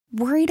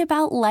Worried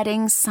about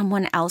letting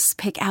someone else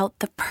pick out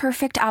the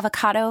perfect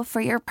avocado for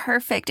your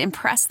perfect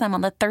impress them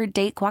on the third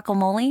date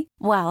guacamole?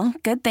 Well,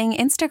 good thing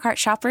Instacart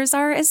shoppers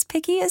are as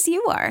picky as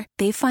you are.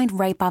 They find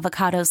ripe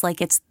avocados like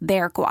it's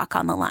their guac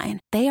on the line.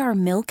 They are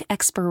milk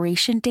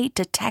expiration date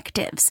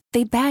detectives.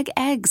 They bag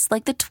eggs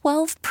like the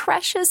 12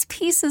 precious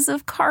pieces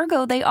of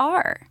cargo they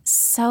are.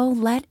 So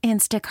let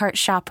Instacart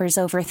shoppers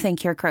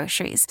overthink your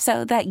groceries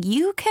so that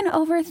you can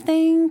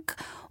overthink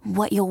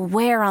what you'll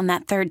wear on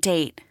that third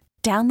date.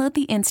 Download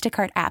the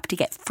Instacart app to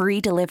get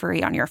free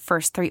delivery on your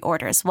first 3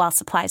 orders while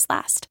supplies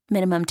last.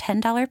 Minimum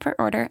 $10 per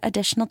order.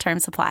 Additional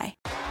terms apply.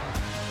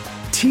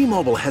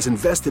 T-Mobile has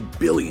invested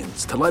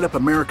billions to light up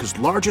America's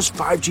largest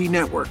 5G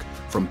network,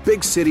 from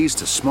big cities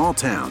to small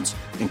towns,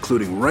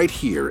 including right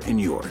here in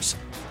yours.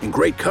 And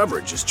great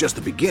coverage is just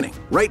the beginning.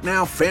 Right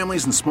now,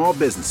 families and small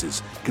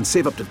businesses can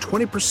save up to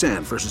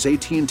 20% versus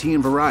AT&T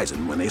and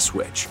Verizon when they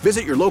switch.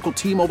 Visit your local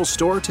T-Mobile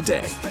store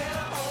today.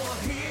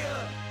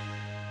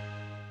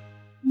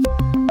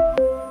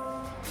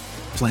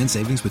 Plan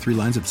savings with 3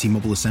 lines of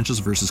T-Mobile Essentials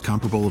versus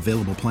comparable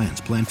available plans.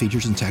 Plan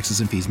features and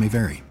taxes and fees may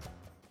vary.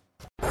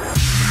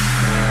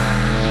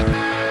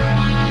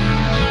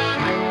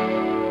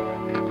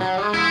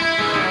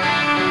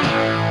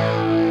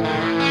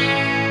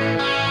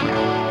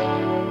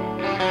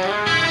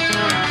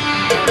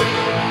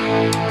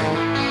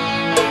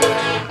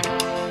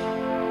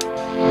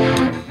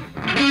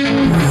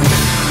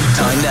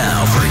 Time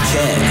now for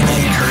Ken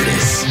and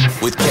Curtis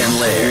with Ken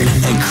Laird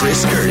and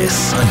Chris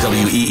Curtis on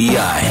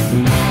WEEI.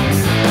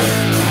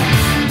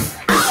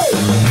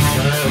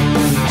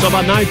 So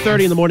about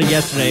 9:30 in the morning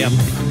yesterday, I'm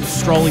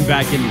strolling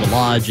back into the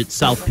lodge at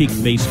South Peak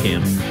Base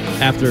Camp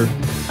after,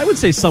 I would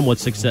say somewhat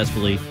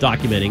successfully,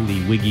 documenting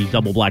the Wiggy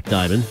Double Black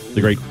Diamond, the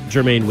great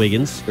Jermaine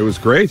Wiggins. It was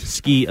great.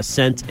 Ski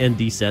ascent and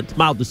descent.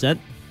 Mild descent.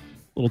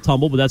 A little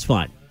tumble, but that's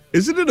fine.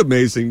 Isn't it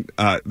amazing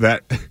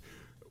that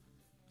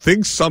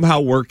things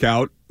somehow work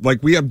out?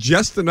 Like, we have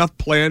just enough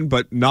planned,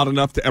 but not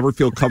enough to ever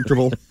feel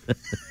comfortable.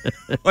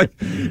 Like,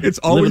 it's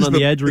always living on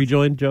the edge.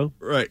 Rejoin, Joe.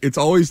 Right. It's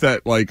always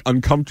that like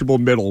uncomfortable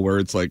middle where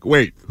it's like,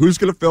 wait, who's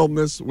going to film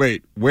this?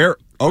 Wait, where?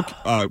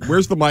 Okay,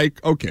 where's the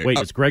mic? Okay. Wait,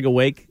 is Greg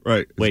awake?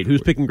 Right. Wait,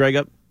 who's picking Greg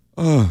up?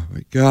 Oh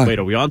my God. Wait,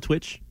 are we on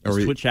Twitch?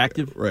 Is Twitch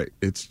active? Right.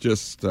 It's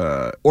just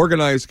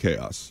organized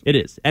chaos. It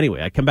is.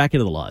 Anyway, I come back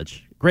into the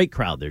lodge. Great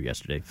crowd there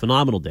yesterday.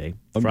 Phenomenal day.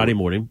 Friday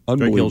morning.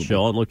 Greg Hill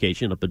show on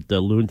location up at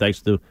Loon.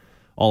 Thanks to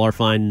all our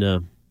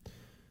fine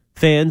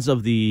fans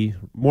of the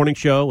morning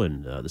show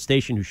and the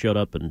station who showed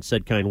up and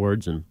said kind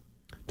words and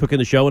took in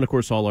the show, and of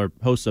course all our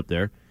hosts up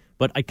there.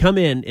 But I come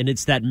in, and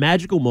it's that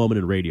magical moment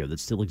in radio that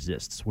still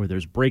exists where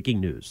there's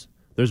breaking news.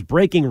 There's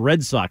breaking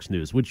Red Sox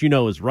news, which you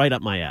know is right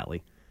up my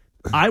alley.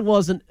 I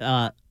wasn't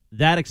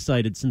that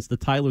excited since the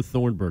Tyler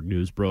Thornburg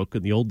news broke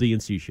in the old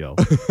DNC show.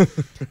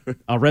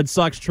 A Red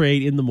Sox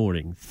trade in the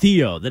morning.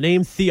 Theo, the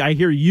name Theo. I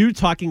hear you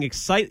talking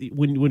excited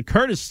when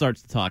Curtis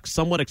starts to talk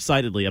somewhat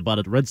excitedly about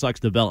a Red Sox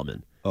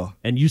development. Oh.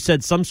 And you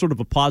said some sort of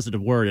a positive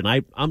word, and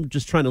I'm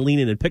just trying to lean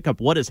in and pick up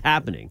what is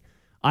happening.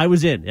 I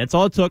was in. That's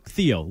all it took.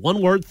 Theo.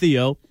 One word,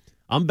 Theo.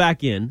 I'm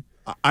back in.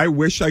 I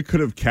wish I could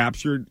have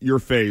captured your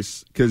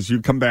face, because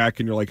you come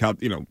back and you're like, how,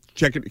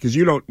 check it, because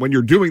you don't, when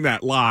you're doing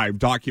that live,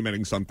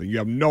 documenting something, you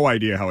have no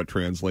idea how it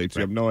translates.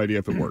 Right. You have no idea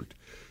if it worked.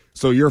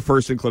 So your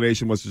first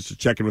inclination was just to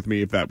check in with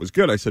me if that was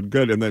good. I said,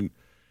 good. And then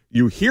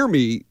you hear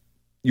me,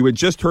 you had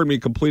just heard me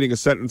completing a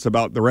sentence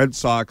about the Red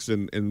Sox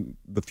and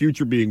the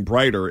future being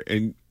brighter.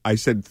 And I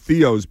said,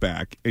 Theo's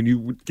back. And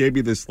you gave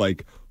me this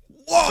like,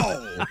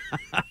 whoa.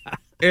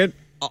 And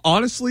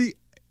honestly,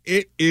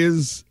 it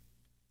is,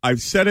 I've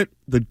said it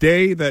the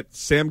day that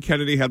Sam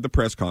Kennedy had the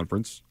press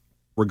conference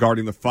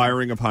regarding the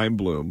firing of Chaim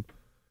Bloom,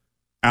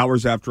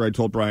 hours after I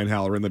told Brian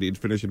Halloran that he had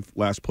finished in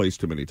last place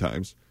too many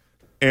times.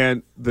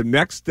 And the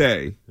next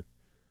day,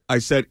 I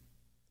said,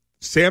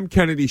 Sam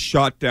Kennedy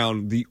shot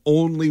down the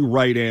only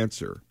right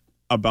answer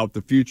about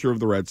the future of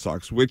the Red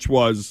Sox, which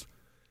was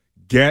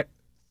get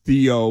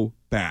Theo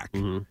back.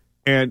 Mm-hmm.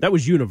 And that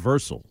was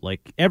universal.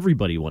 Like,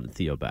 everybody wanted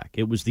Theo back.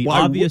 It was the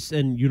obvious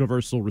and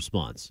universal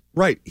response.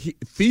 Right.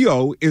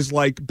 Theo is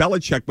like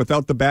Belichick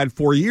without the bad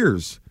 4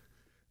 years.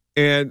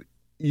 And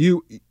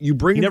you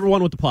bring... He never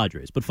won with the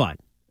Padres, but fine.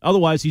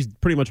 Otherwise, he's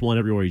pretty much won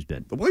everywhere he's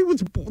been. Well, he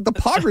was the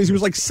Padres. He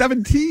was like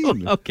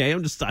 17. Okay, I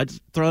just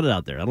throwing it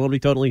out there. I don't want to be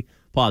totally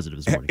positive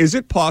this morning. Is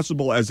it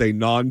possible as a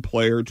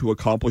non-player to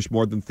accomplish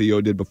more than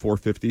Theo did before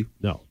 50?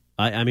 No.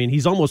 I mean,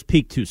 he's almost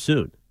peaked too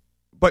soon.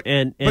 But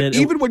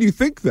even when you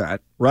think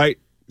that, right,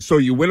 so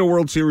you win a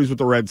World Series with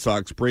the Red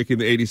Sox, breaking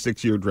the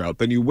 86-year drought.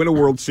 Then you win a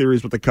World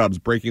Series with the Cubs,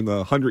 breaking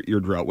the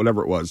 100-year drought,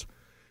 whatever it was.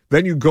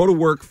 Then you go to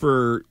work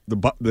for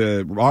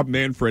the Rob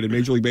Manfred in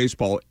Major League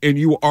Baseball, and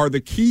you are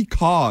the key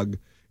cog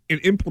in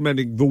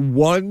implementing the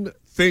one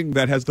thing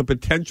that has the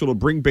potential to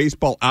bring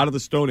baseball out of the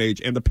Stone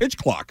Age and the pitch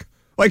clock.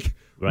 Like,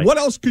 right. What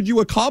else could you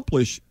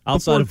accomplish?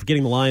 Outside of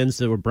getting the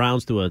Lions or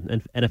Browns to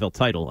an NFL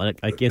title,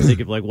 I can't think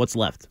of, like, what's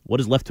left. What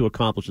is left to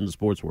accomplish in the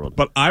sports world?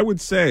 But I would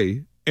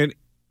say, and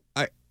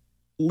I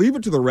leave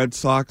it to the Red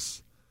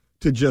Sox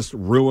to just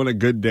ruin a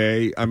good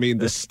day. I mean,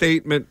 the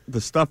statement,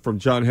 the stuff from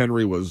John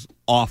Henry was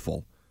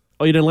awful.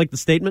 Oh, you didn't like the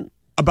statement?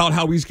 About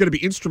how he's going to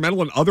be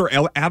instrumental in other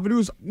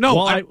avenues? No.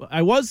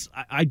 Well,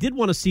 I did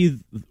want to see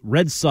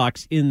Red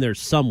Sox in there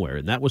somewhere,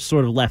 and that was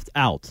sort of left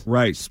out.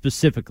 Right.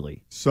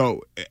 Specifically.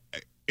 So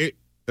it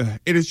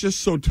is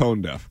just so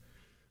tone deaf.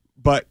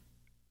 But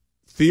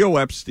Theo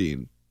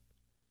Epstein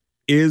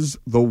is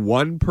the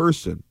one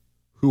person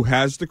who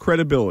has the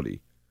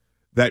credibility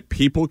that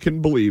people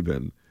can believe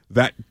in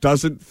that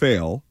doesn't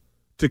fail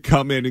to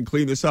come in and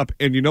clean this up.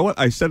 And you know what?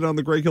 I said it on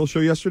the Greg Hill Show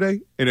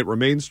yesterday, and it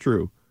remains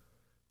true.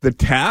 The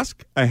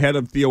task ahead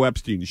of Theo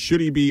Epstein,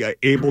 should he be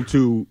able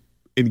to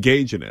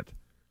engage in it,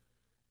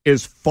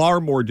 is far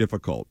more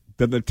difficult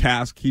than the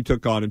task he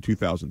took on in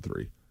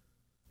 2003.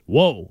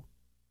 Whoa.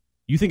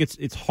 You think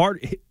it's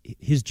hard?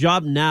 His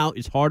job now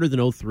is harder than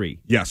 2003?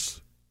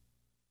 Yes.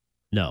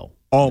 No.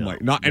 Oh, no, my.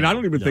 Not, and I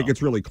don't even think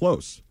it's really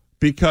close.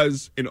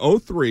 Because in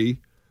 2003,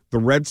 the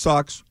Red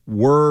Sox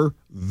were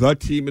the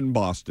team in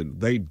Boston.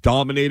 They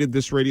dominated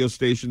this radio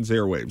station's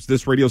airwaves.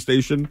 This radio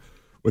station,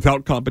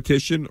 without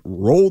competition,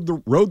 rode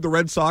the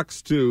Red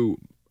Sox to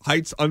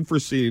heights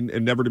unforeseen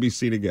and never to be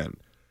seen again.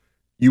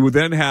 You would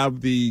then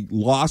have the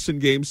loss in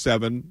Game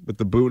 7 with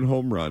the Boone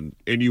home run,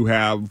 and you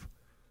have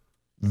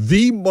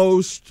the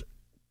most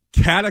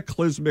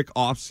cataclysmic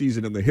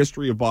offseason in the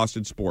history of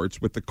Boston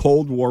sports with the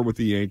Cold War with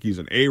the Yankees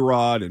and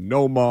A-Rod and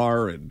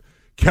Nomar and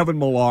Kevin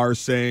Millar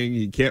saying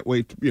he can't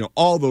wait to,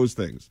 all those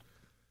things.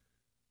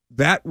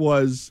 That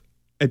was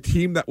a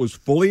team that was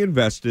fully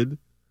invested,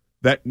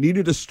 that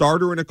needed a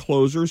starter and a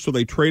closer, so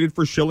they traded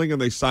for Schilling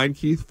and they signed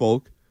Keith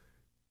Folk.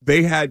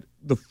 They had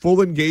the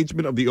full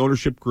engagement of the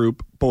ownership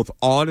group, both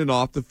on and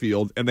off the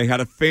field, and they had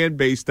a fan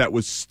base that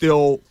was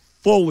still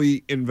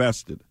fully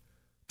invested.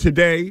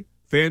 Today,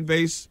 fan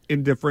base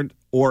indifferent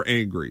or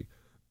angry.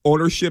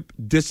 Ownership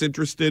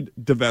disinterested,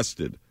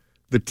 divested.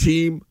 The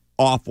team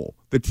awful.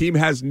 The team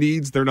has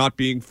needs, they're not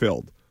being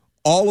filled.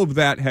 All of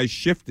that has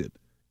shifted.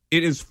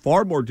 It is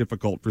far more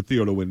difficult for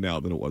Theo to win now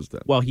than it was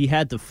then. Well, he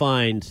had to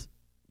find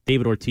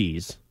David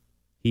Ortiz.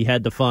 He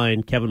had to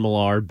find Kevin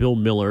Millar, Bill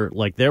Miller.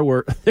 Like there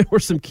were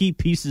some key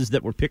pieces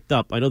that were picked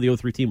up. I know the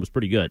 2003 team was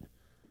pretty good,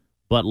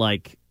 but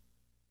like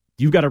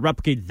you've got to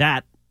replicate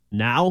that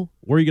now.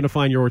 Where are you going to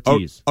find your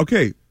Ortiz? Oh,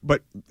 okay,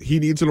 but he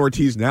needs an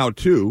Ortiz now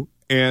too.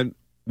 And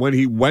when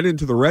he went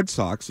into the Red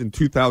Sox in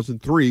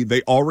 2003,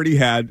 they already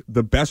had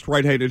the best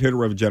right-handed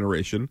hitter of a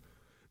generation.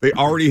 They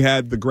already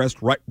had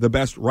the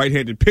best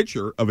right-handed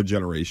pitcher of a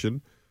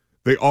generation.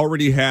 They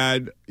already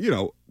had,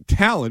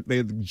 talent. They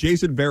had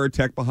Jason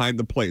Varitek behind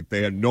the plate.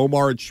 They had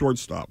Nomar at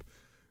shortstop.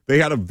 They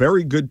had a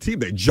very good team.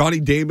 They had Johnny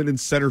Damon in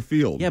center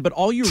field. Yeah, but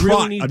all you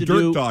really need to do...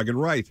 a dirt dog and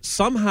right.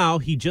 Somehow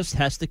he just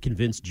has to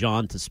convince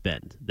John to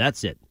spend.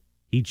 That's it.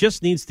 He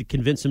just needs to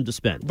convince him to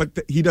spend. But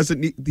he doesn't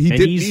need... He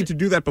didn't need to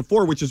do that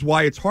before, which is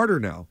why it's harder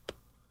now.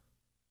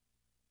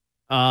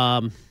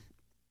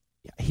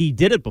 He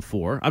did it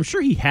before. I'm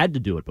sure he had to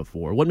do it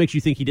before. What makes you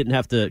think he didn't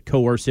have to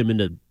coerce him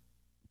into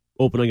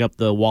opening up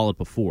the wallet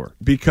before?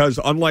 Because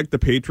unlike the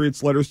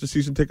Patriots' letters to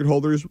season ticket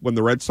holders, when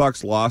the Red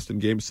Sox lost in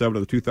Game 7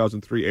 of the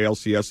 2003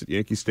 ALCS at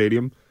Yankee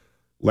Stadium,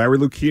 Larry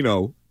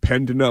Lucchino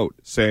penned a note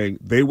saying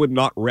they would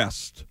not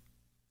rest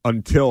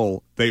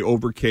until they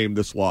overcame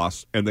this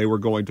loss, and they were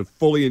going to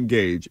fully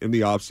engage in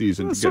the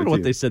offseason. That's sort of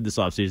what they said this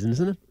offseason,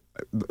 isn't it?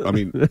 I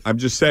mean, I'm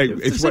just saying.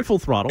 it's full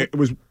throttle. It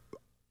was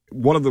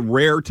one of the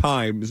rare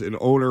times an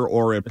owner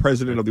or a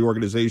president of the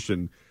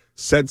organization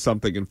said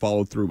something and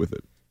followed through with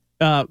it.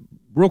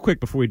 Real quick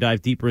before we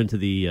dive deeper into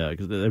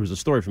because there was a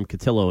story from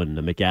Cotillo and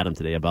McAdam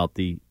today about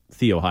the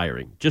Theo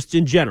hiring. Just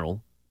in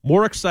general,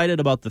 more excited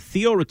about the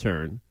Theo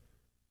return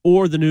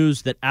or the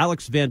news that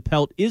Alex Van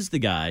Pelt is the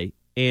guy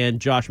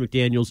and Josh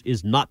McDaniels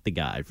is not the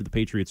guy for the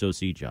Patriots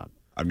OC job?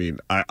 I mean,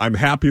 I'm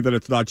happy that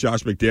it's not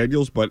Josh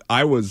McDaniels, but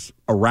I was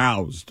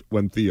aroused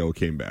when Theo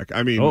came back.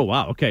 I mean, oh,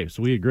 wow. Okay,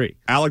 so we agree.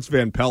 Alex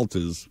Van Pelt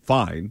is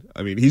fine.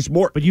 I mean, he's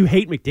more... But you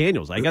hate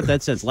McDaniels. I got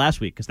that sense last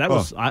week because that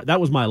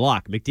was my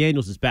lock.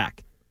 McDaniels is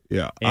back.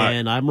 Yeah.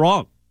 And I'm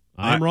wrong.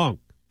 I'm wrong.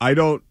 I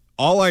don't...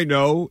 All I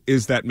know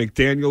is that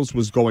McDaniels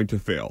was going to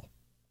fail.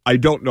 I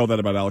don't know that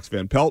about Alex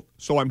Van Pelt,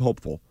 so I'm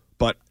hopeful.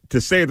 But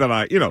to say that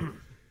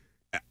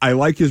I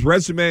like his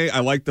resume.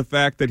 I like the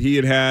fact that he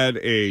had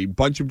a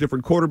bunch of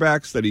different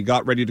quarterbacks that he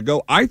got ready to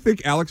go. I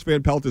think Alex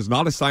Van Pelt is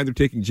not a sign they're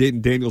taking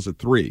Jaden Daniels at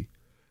 3.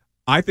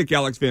 I think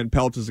Alex Van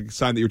Pelt is a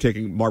sign that you're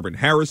taking Marvin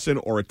Harrison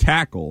or a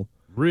tackle.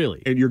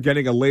 Really? And you're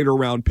getting a later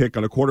round pick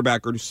on a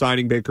quarterback or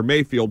signing Baker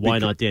Mayfield. Why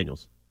not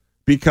Daniels?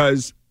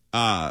 Because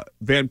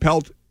Van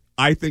Pelt,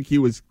 I think he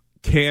was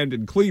canned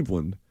in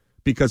Cleveland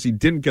because he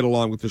didn't get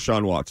along with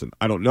Deshaun Watson.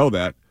 I don't know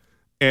that.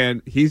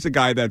 And he's a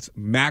guy that's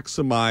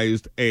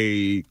maximized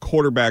a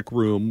quarterback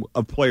room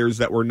of players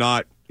that were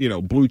not,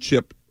 blue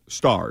chip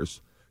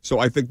stars. So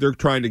I think they're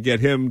trying to get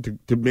him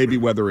to maybe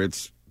whether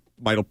it's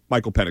Michael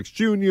Penix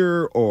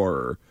Jr.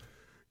 or,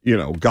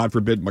 God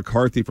forbid,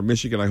 McCarthy from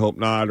Michigan. I hope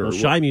not. Or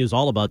Shimey is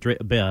all about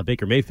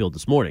Baker Mayfield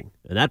this morning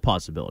and that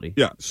possibility.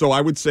 Yeah. So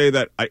I would say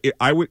that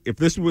I would, if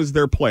this was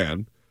their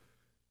plan,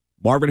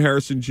 Marvin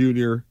Harrison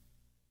Jr.,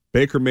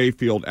 Baker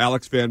Mayfield,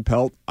 Alex Van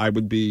Pelt, I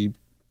would be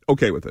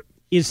okay with it.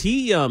 Is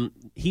he?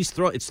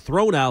 It's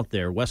thrown out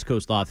there, West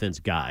Coast offense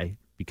guy,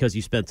 because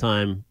he spent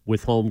time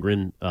with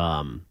Holmgren.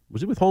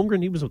 Was it with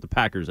Holmgren? He was with the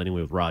Packers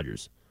anyway with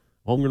Rodgers.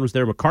 Holmgren was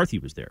there. McCarthy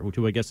was there, which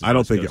I guess is I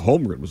don't think Coast.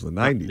 Holmgren was the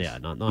 90s. Yeah,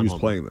 not he was Holmgren.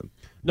 playing then.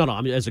 No,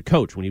 I mean as a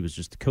coach when he was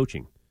just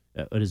coaching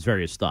at his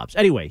various stops.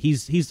 Anyway,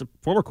 he's a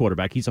former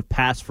quarterback. He's a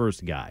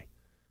pass-first guy.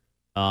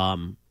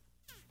 I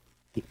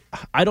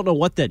don't know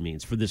what that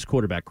means for this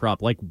quarterback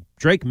crop. Like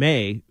Drake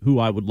May, who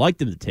I would like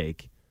them to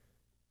take,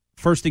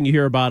 first thing you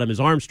hear about him is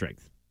arm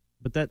strength.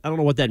 But I don't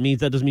know what that means.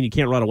 That doesn't mean you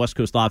can't run a West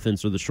Coast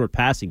offense or the short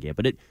passing game.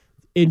 But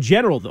in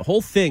general, the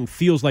whole thing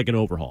feels like an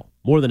overhaul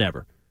more than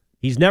ever.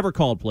 He's never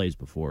called plays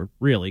before,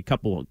 really, a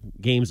couple of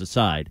games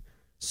aside.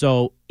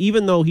 So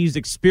even though he's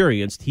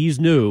experienced, he's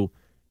new,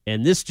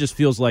 and this just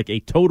feels like a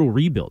total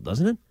rebuild,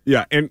 doesn't it?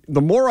 Yeah, and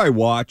the more I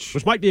watch...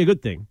 Which might be a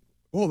good thing.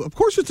 Well, of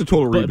course it's a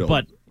total rebuild.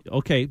 But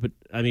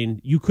I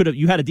mean, you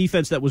had a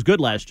defense that was good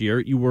last year.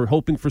 You were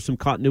hoping for some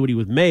continuity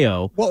with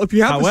Mayo. Well, if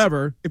you have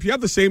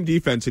the same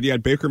defense and you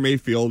had Baker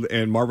Mayfield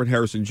and Marvin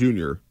Harrison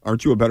Jr.,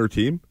 aren't you a better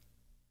team?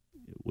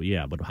 Well,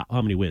 yeah, but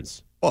how many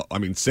wins? Well, I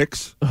mean,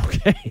 6.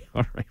 Okay,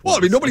 all right. Well,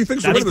 I mean, nobody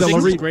thinks they're that's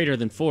winning the greater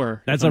than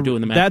 4. That's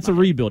doing the math. That's a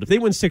rebuild. If they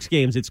win 6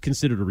 games, it's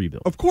considered a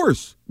rebuild. Of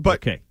course,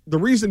 but the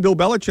reason Bill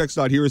Belichick's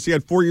not here is he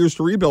had 4 years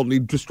to rebuild and he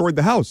destroyed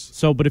the house.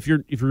 So, but if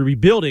you're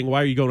rebuilding,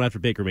 why are you going after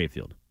Baker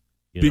Mayfield?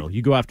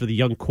 You go after the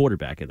young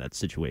quarterback in that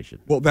situation.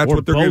 Well, that's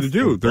what they're going to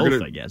do. They're going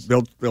to, I guess.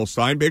 They'll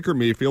sign Baker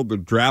Mayfield. They'll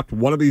draft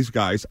one of these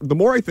guys. The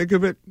more I think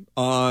of it,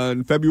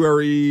 on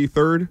February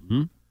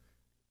 3rd,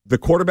 the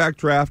quarterback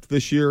draft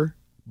this year,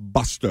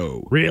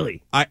 busto.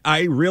 Really?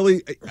 I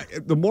really.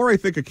 The more I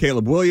think of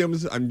Caleb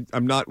Williams, I'm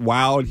not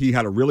wowed. He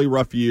had a really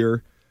rough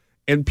year,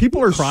 and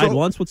people are cried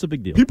once. What's the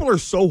big deal? People are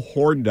so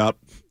horned up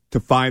to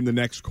find the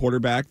next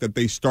quarterback that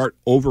they start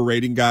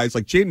overrating guys.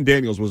 Like Jaden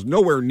Daniels was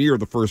nowhere near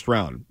the first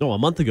round. No, a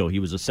month ago he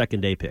was a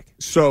second-day pick.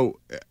 So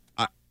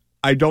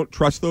I don't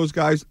trust those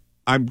guys.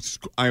 I'm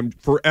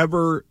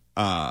forever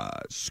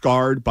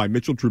scarred by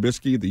Mitchell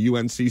Trubisky, the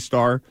UNC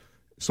star.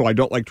 So I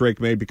don't like Drake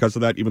May because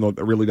of that, even though it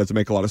really doesn't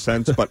make a lot of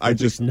sense. But I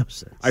just no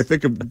sense. I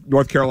think of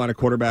North Carolina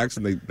quarterbacks,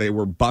 and they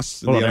were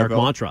busts in the NFL. Eric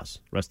Montross,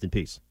 rest in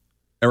peace.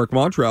 Eric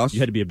Montross. You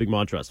had to be a big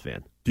Montross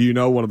fan. Do you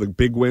know one of the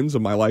big wins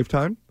of my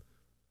lifetime?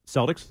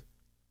 Celtics?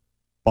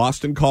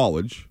 Boston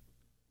College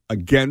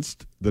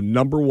against the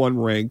number 1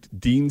 ranked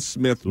Dean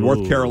Smith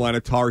North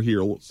Carolina Tar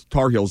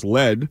Heels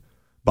led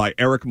by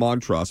Eric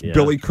Montross. Yeah.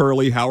 Billy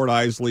Curley, Howard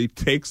Isley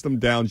takes them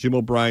down. Jim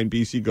O'Brien,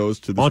 BC goes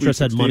to the Montross Sweet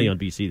 16. had money on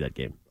BC that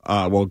game.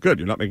 Well, good.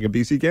 You're not making a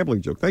BC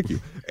gambling joke. Thank you.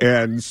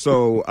 And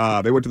so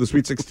they went to the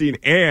Sweet 16,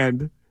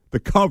 and the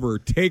cover,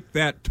 take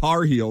that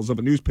Tar Heels of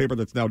a newspaper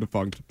that's now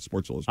defunct,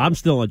 Sports Illustrated. I'm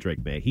still on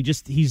Drake May.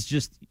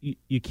 He's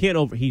you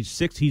can't he's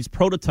 6. He's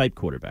prototype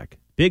quarterback.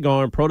 Big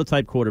arm,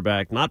 prototype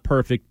quarterback. Not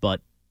perfect,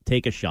 but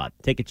take a shot.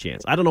 Take a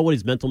chance. I don't know what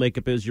his mental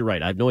makeup is. You're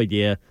right. I have no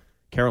idea.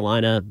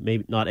 Carolina,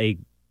 maybe not a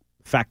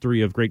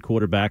factory of great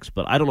quarterbacks,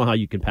 but I don't know how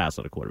you can pass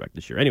on a quarterback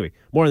this year. Anyway,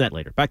 more on that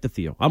later. Back to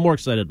Theo. I'm more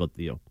excited about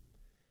Theo.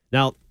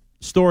 Now,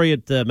 story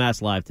at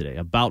Mass Live today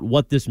about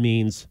what this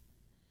means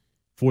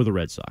for the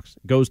Red Sox.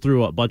 It goes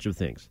through a bunch of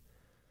things.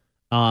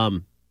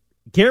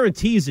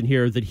 Guarantees in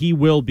here that he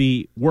will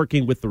be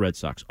working with the Red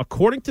Sox.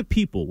 According to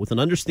people with an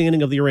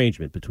understanding of the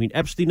arrangement between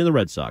Epstein and the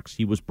Red Sox,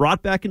 he was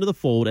brought back into the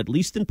fold, at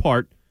least in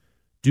part,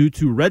 due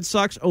to Red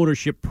Sox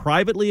ownership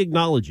privately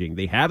acknowledging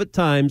they have at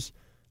times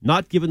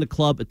not given the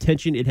club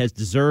attention it has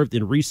deserved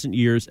in recent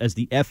years as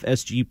the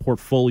FSG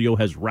portfolio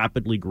has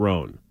rapidly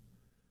grown.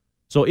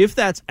 So if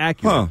that's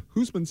accurate...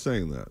 Who's been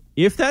saying that?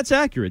 If that's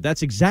accurate,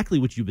 that's exactly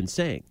what you've been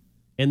saying.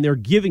 And they're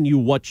giving you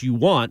what you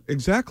want.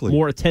 Exactly.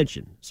 More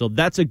attention. So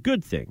that's a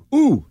good thing.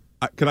 Ooh.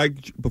 Can I,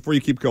 before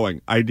you keep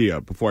going,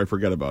 idea, before I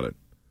forget about it.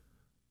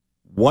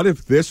 What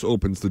if this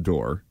opens the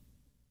door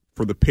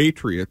for the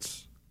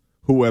Patriots,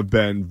 who have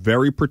been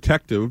very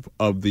protective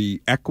of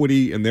the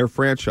equity in their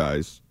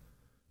franchise,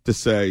 to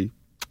say,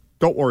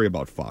 don't worry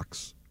about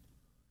Fox.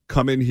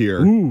 Come in here.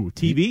 Ooh,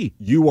 TV.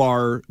 You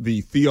are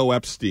the Theo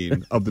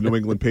Epstein of the New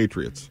England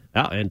Patriots.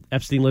 Oh, and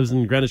Epstein lives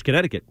in Greenwich,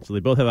 Connecticut, so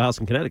they both have a house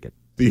in Connecticut.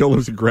 Theo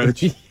lives in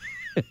Greenwich?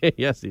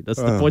 Yes, that's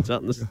the points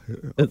out in this.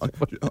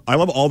 I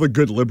love all the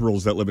good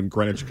liberals that live in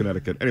Greenwich,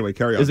 Connecticut. Anyway,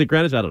 carry on. Is it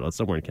Greenwich? I don't know. It's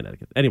somewhere in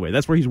Connecticut. Anyway,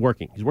 that's where he's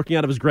working. He's working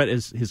out of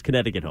his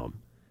Connecticut home.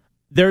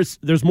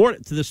 There's more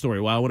to this story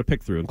I want to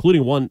pick through,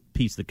 including one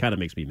piece that kind of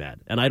makes me mad.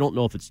 And I don't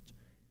know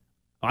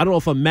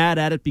if I'm mad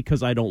at it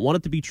because I don't want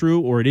it to be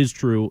true or it is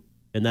true,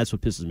 and that's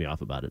what pisses me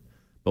off about it.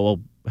 But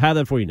we'll have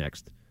that for you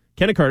next.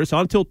 Ken and Curtis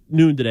on until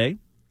noon today,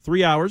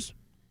 3 hours,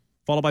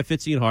 followed by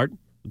Fitzy and Hart.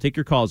 We'll take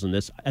your calls on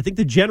this. I think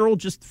the general,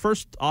 just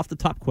first off the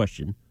top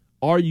question,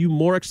 are you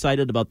more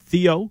excited about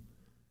Theo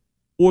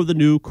or the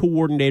new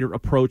coordinator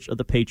approach of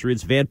the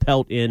Patriots? Van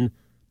Pelt in,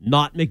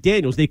 not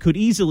McDaniels. They could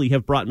easily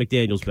have brought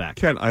McDaniels back.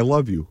 Ken, I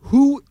love you.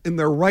 Who in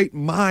their right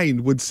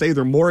mind would say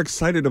they're more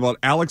excited about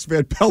Alex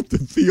Van Pelt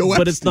than Theo Epstein?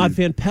 But it's not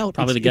Van Pelt.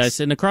 Probably the guy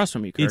sitting across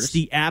from you, Curtis. It's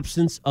the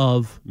absence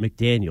of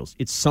McDaniels.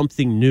 It's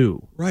something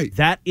new. Right.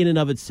 That in and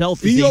of itself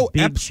Theo is a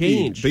big Epstein.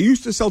 change. They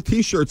used to sell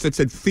T-shirts that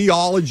said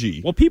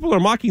theology. Well, people are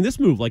mocking this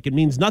move like it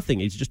means nothing.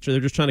 They're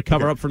just trying to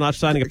cover up for not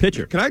signing a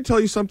pitcher. Can I tell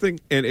you something?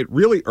 And it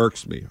really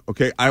irks me.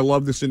 Okay, I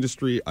love this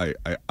industry. I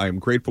am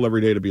grateful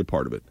every day to be a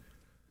part of it.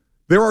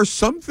 There are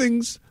some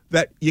things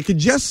that you can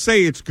just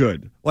say it's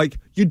good. Like,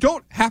 you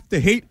don't have to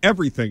hate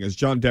everything, as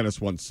John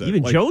Dennis once said.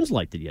 Even Jones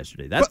liked it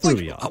yesterday. That threw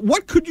me off.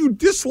 What could you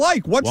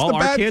dislike? What's the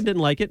bad? Arcand didn't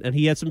like it, and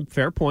he had some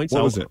fair points.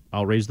 What was it?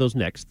 I'll raise those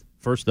next.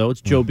 First, though,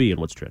 it's Joe B. and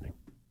what's trending.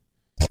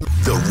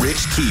 The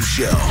Rich Keefe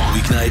Show,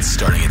 weeknights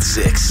starting at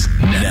 6.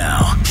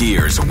 Now,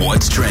 here's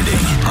what's trending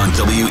on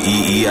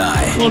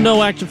WEEI. Well,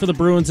 no action for the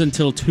Bruins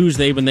until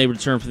Tuesday when they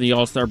return from the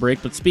All-Star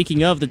break. But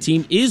speaking of, the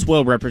team is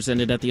well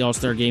represented at the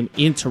All-Star game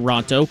in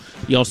Toronto.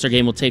 The All-Star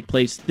game will take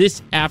place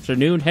this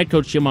afternoon. Head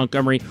coach Jim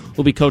Montgomery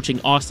will be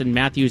coaching Austin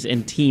Matthews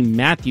and Team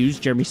Matthews.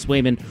 Jeremy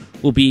Swayman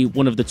will be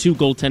one of the two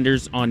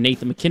goaltenders on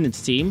Nathan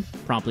McKinnon's team,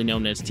 promptly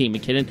known as Team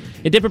McKinnon.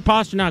 And Dipper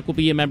Pasternak will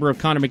be a member of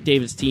Connor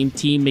McDavid's team,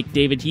 Team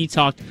McDavid. He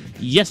talked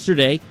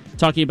yesterday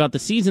talking about the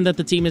season that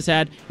the team has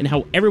had and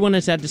how everyone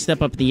has had to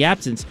step up in the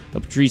absence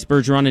of Patrice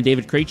Bergeron and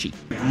David Krejci.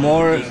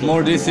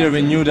 More this year,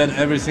 we knew that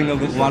every single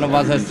one of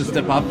us has to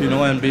step up,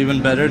 and be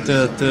even better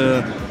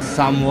to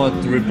somewhat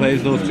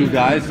replace those two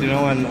guys, and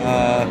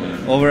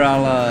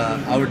overall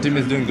our team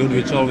is doing good,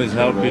 which always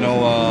help,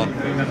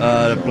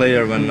 the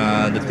player when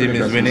the team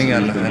is winning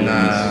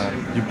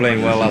and you're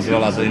playing well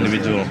as an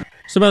individual.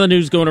 Some other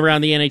news going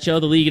around the NHL.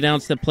 The league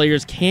announced that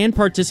players can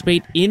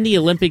participate in the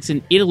Olympics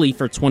in Italy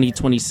for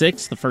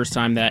 2026, the first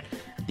time that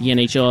the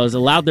NHL has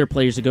allowed their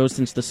players to go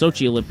since the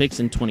Sochi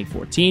Olympics in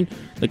 2014.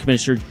 The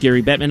commissioner,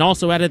 Gary Bettman,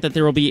 also added that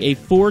there will be a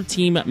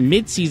 4-team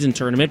mid-season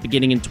tournament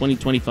beginning in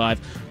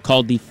 2025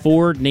 called the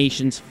Four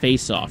Nations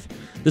Face-Off.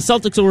 The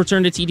Celtics will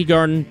return to TD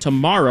Garden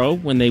tomorrow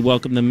when they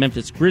welcome the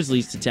Memphis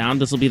Grizzlies to town.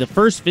 This will be the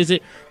first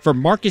visit for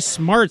Marcus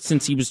Smart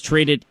since he was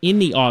traded in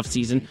the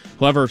offseason.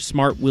 However,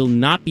 Smart will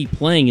not be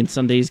playing in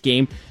Sunday's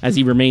game as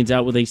he remains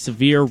out with a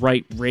severe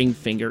right ring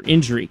finger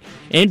injury.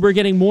 And we're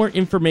getting more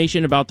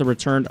information about the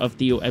return of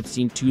Theo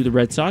Epstein to the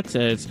Red Sox,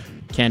 as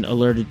Ken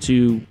alerted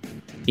to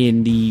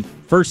in the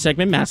first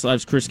segment. Mass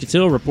Live's Chris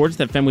Cattillo reports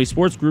that Fenway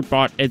Sports Group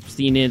brought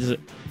Epstein in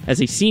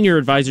as a senior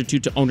advisor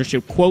to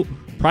ownership, quote,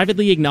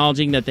 privately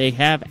acknowledging that they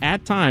have,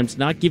 at times,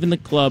 not given the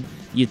club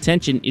the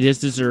attention it has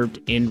deserved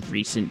in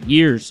recent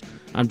years.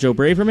 I'm Joe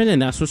Braverman,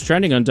 and that's what's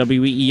trending on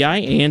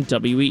WEEI and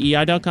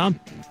WEEI.com.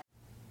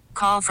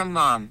 Call from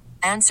mom.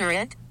 Answer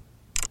it.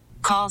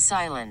 Call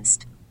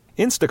silenced.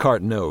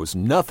 Instacart knows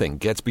nothing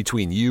gets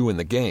between you and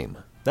the game.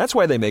 That's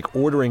why they make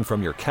ordering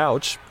from your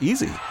couch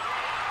easy.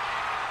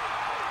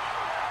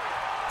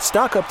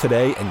 Stock up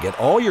today and get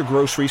all your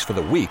groceries for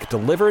the week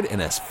delivered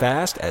in as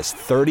fast as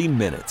 30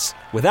 minutes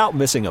without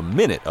missing a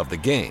minute of the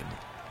game.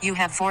 You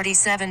have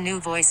 47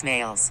 new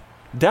voicemails.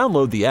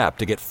 Download the app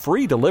to get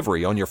free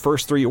delivery on your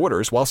first 3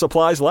 orders while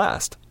supplies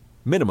last.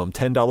 Minimum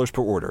 $10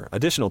 per order.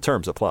 Additional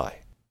terms apply.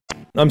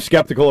 I'm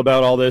skeptical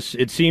about all this.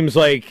 It seems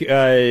like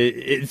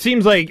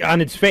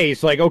on its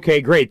face, like,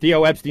 okay, great,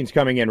 Theo Epstein's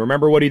coming in.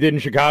 Remember what he did in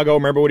Chicago?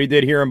 Remember what he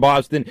did here in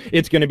Boston?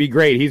 It's going to be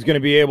great. He's going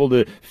to be able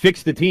to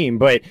fix the team.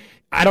 But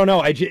I don't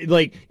know.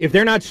 If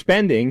they're not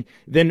spending,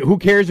 then who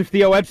cares if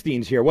Theo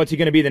Epstein's here? What's he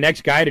going to be, the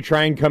next guy to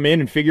try and come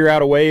in and figure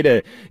out a way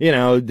to,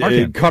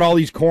 cut all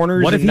these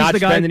corners and not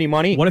spend any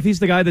money? What if he's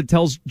the guy that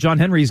tells John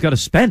Henry he's got to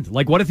spend?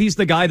 Like, what if he's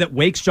the guy that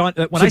wakes John?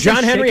 So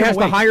John Henry has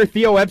to hire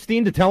Theo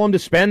Epstein to tell him to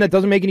spend? That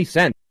doesn't make any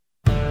sense.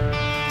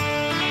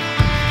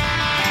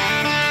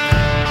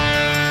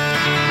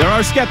 There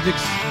are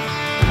skeptics.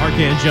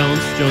 Arcand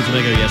Jones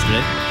Omega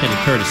yesterday. Kenny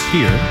Curtis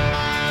here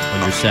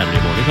on your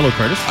Saturday morning. Hello,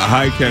 Curtis.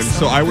 Hi, Ken.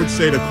 So I would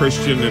say to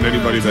Christian and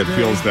anybody that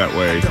feels that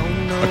way,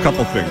 a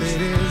couple things.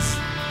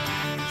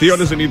 Theo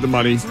doesn't need the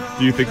money.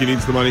 Do you think he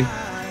needs the money?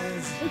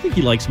 I think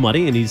he likes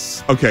money, and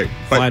he's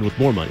fine with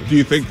more money. Do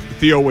you think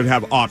Theo would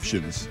have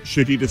options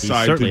should he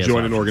decide to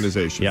join an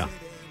organization? Yeah.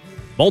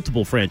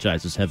 Multiple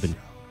franchises have been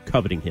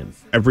coveting him.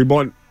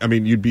 Everyone,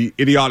 you'd be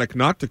idiotic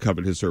not to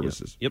covet his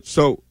services. Yep.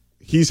 So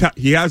he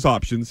has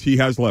options. He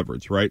has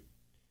leverage, right?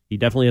 He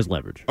definitely has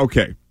leverage.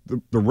 Okay.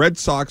 The Red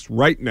Sox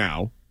right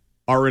now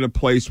are in a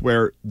place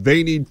where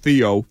they need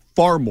Theo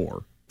far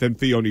more than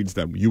Theo needs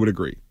them. You would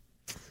agree?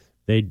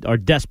 They are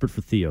desperate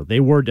for Theo.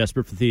 They were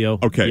desperate for Theo.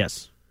 Okay.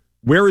 Yes.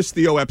 Where is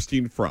Theo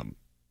Epstein from?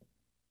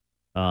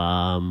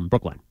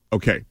 Brookline.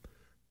 Okay.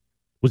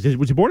 Was he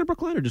born in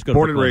Brookline or just go to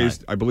Brookline? Brookline? Born and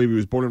raised. I believe he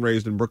was born and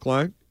raised in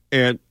Brookline.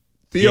 And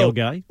Theo, Yale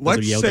guy?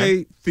 Let's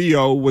say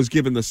Theo was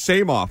given the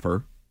same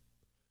offer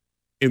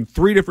in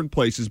 3 different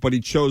places, but he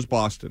chose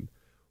Boston.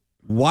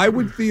 Why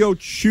would Theo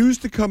choose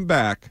to come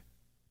back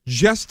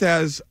just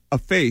as a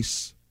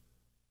face,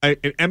 an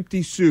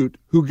empty suit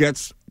who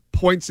gets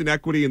points and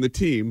equity in the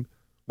team,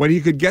 when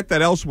he could get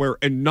that elsewhere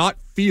and not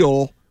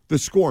feel the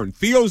scorn?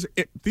 Theo's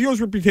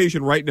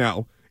reputation right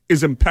now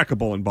is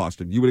impeccable in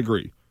Boston. You would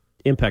agree?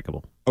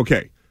 Impeccable.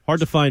 Okay. Hard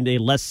to find a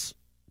less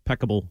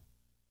impeccable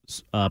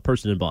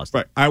person in Boston.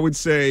 Right. I would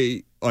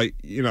say,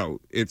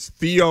 it's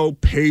Theo,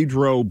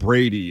 Pedro,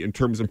 Brady in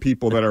terms of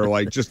people that are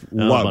like just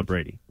loved. About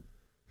Brady.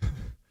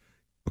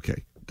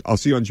 Okay. I'll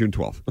see you on June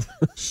 12th.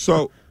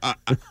 So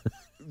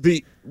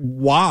the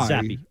why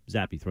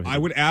Zappy throw him I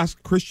in. would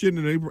ask Christian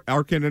and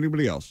Arkin and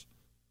anybody else,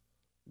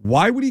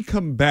 why would he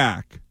come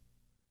back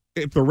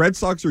if the Red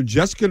Sox are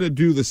just going to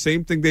do the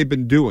same thing they've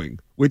been doing,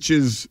 which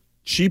is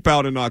cheap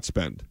out and not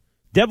spend?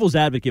 Devil's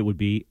advocate would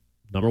be,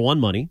 number one,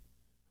 money.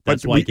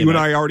 That's why you and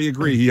I already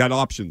agree he had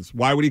options.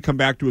 Why would he come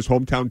back to his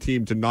hometown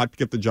team to not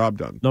get the job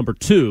done? Number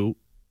two,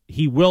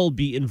 he will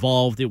be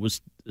involved, it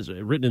was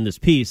written in this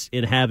piece,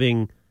 in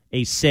having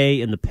a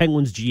say in the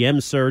Penguins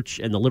GM search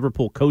and the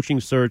Liverpool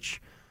coaching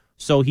search.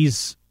 So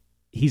he's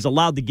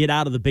allowed to get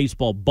out of the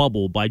baseball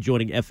bubble by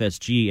joining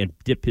FSG and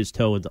dip his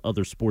toe into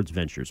other sports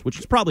ventures, which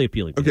is probably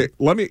appealing to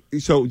him.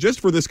 So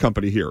just for this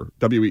company here,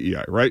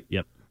 WEEI, right?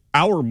 Yep.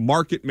 Our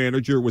market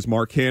manager was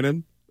Mark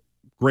Hannon,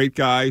 great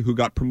guy who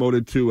got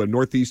promoted to a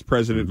Northeast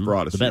president for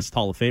Odyssey. The best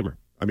Hall of Famer.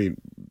 I mean,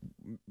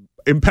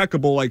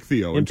 impeccable like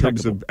Theo in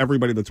terms of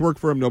everybody that's worked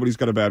for him. Nobody's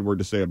got a bad word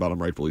to say about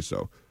him, rightfully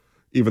so.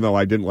 Even though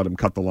I didn't let him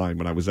cut the line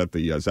when I was at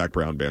the Zach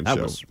Brown Band show.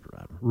 That was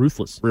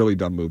ruthless. Really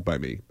dumb move by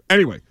me.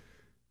 Anyway,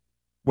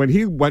 when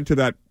he went to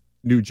that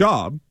new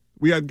job,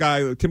 we had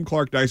Tim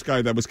Clark, nice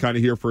guy that was kind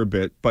of here for a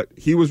bit, but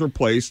he was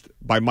replaced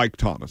by Mike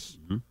Thomas.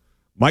 Mm-hmm.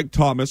 Mike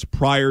Thomas,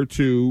 prior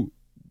to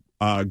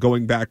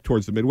going back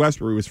towards the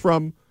Midwest where he was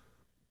from,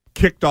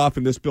 kicked off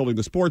in this building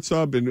the Sports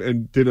Hub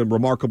and did a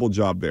remarkable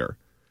job there.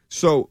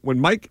 So when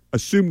Mike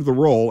assumed the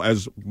role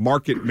as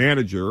market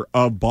manager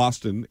of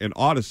Boston and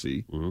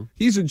Odyssey,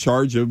 he's in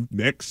charge of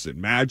Knicks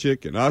and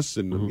Magic and us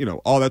and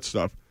all that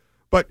stuff.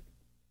 But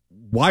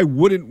why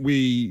wouldn't we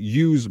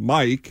use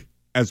Mike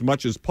as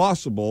much as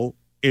possible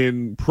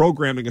in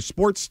programming a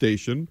sports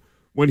station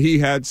when he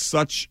had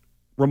such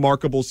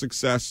remarkable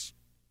success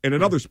in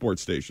another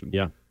sports station?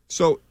 Yeah.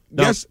 So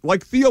yes,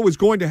 like Theo is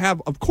going to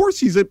have. Of course,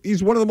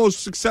 he's one of the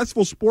most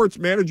successful sports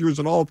managers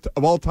of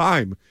all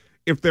time.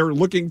 If they're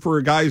looking for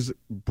a guy's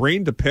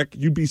brain to pick,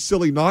 you'd be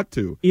silly not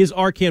to. Is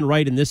Arcan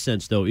right in this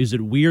sense, though? Is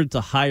it weird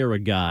to hire a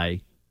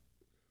guy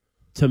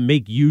to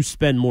make you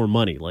spend more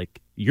money?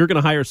 Like, you're going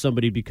to hire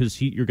somebody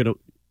because you're going to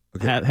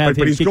have him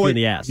kick you in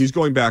the ass. He's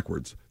going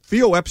backwards.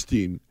 Theo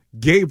Epstein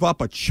gave up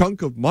a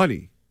chunk of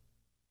money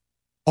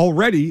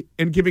already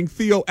in giving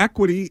Theo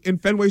equity in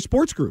Fenway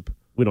Sports Group.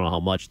 We don't know how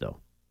much, though.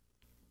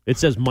 It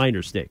says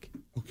minor stake.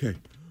 Okay.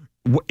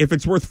 If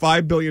it's worth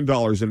 $5 billion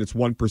and it's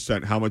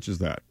 1%, how much is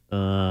that?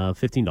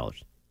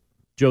 $15.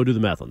 Joe, do the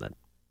math on that.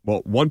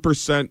 Well,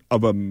 1%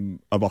 of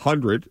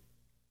 100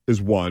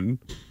 is 1.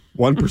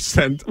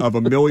 1% of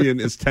a million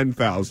is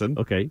 10,000.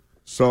 Okay.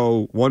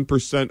 So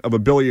 1% of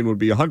 $1 billion would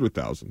be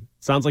 100,000.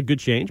 Sounds like good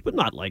change, but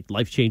not like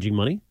life-changing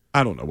money.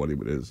 I don't know what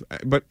it is.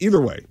 But either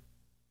way,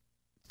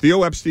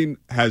 Theo Epstein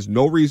has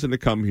no reason to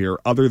come here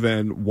other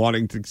than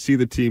wanting to see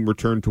the team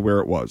return to where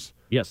it was.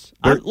 Yes.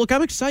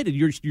 I'm excited.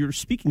 You're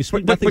speaking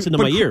sweet nothings into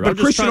my ear. But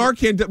Christian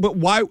Arcan, but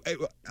why?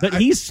 But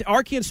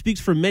Arcan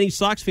speaks for many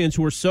Sox fans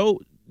who are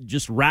so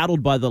just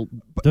rattled by the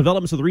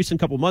developments of the recent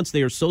couple months.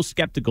 They are so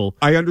skeptical.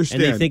 I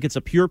understand. And they think it's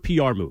a pure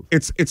PR move.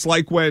 It's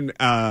like when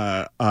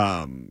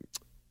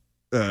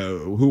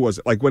who was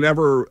it? Like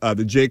whenever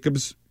the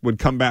Jacobs would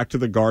come back to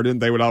the Garden,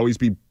 they would always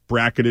be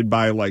bracketed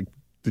by like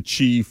the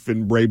Chief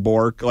and Ray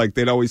Bork. Like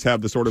they'd always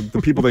have the sort of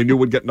the people they knew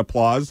would get an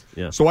applause.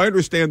 Yeah. So I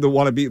understand the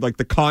want to be like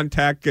the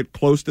contact, get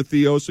close to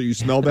Theo so you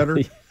smell better.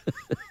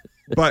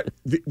 But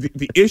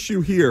the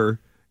issue here,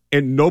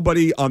 and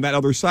nobody on that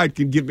other side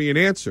can give me an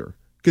answer,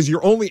 because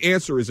your only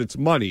answer is it's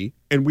money,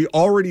 and we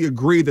already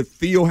agree that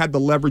Theo had the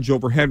leverage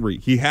over Henry.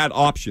 He had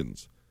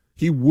options.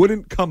 He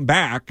wouldn't come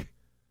back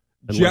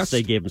unless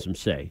they gave him some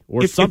say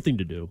or something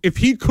to do. If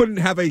he couldn't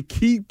have a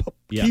key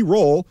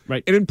role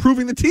in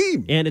improving the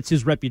team. And it's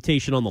his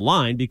reputation on the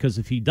line, because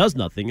if he does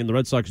nothing and the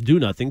Red Sox do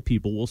nothing,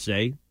 people will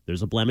say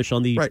there's a blemish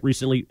on the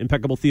recently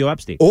impeccable Theo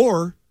Epstein.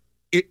 Or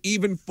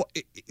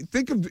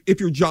think of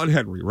if you're John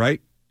Henry, right?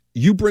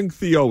 You bring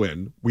Theo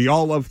in. We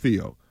all love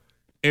Theo.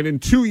 And in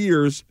 2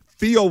 years,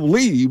 Theo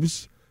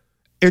leaves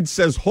and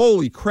says,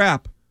 holy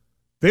crap,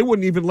 they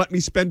wouldn't even let me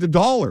spend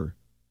 $1.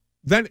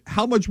 Then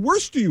how much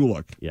worse do you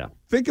look? Yeah.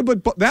 Think of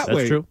it that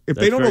way. True. If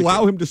they don't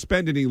allow him to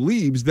spend and he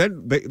leaves,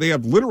 then they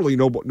have literally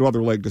no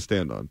other leg to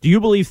stand on. Do you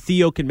believe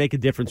Theo can make a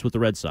difference with the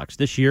Red Sox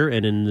this year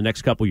and in the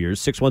next couple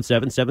years?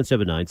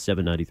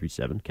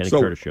 617-779-7937. Kenny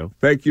Curtis Show.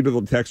 Thank you to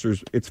the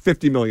texters. It's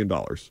 $50 million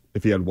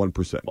if he had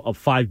 1%.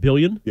 Of $5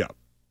 billion? Yeah.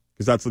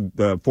 Because that's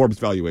the Forbes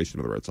valuation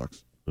of the Red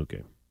Sox.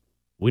 Okay.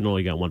 We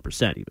only got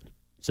 1% even.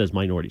 It says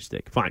minority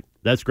stake. Fine.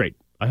 That's great.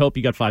 I hope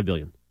you got $5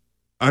 billion.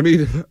 I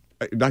mean,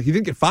 he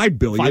didn't get $5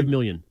 billion. $5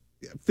 million.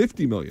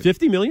 $50 million.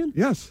 $50 million?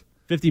 Yes.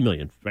 $50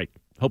 million. Right.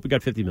 Hope we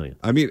got $50 million.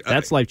 I mean,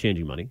 that's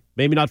life-changing money.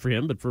 Maybe not for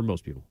him, but for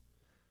most people.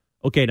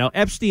 Okay, now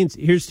Epstein's,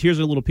 here's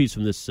a little piece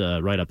from this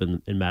write-up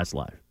in Mass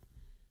Live.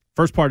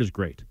 First part is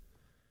great.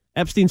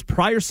 Epstein's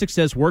prior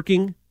success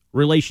working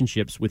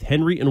relationships with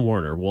Henry and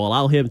Warner will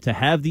allow him to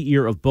have the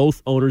ear of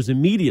both owners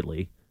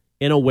immediately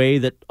in a way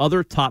that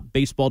other top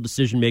baseball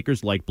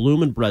decision-makers like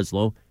Bloom and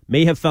Breslow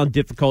may have found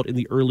difficult in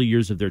the early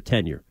years of their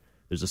tenure.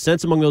 There's a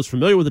sense among those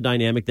familiar with the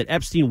dynamic that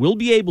Epstein will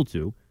be able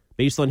to,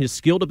 based on his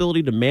skilled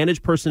ability to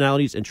manage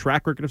personalities and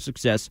track record of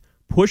success,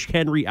 push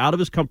Henry out of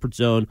his comfort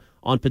zone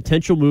on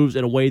potential moves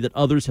in a way that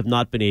others have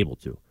not been able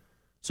to.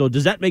 So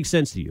does that make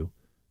sense to you?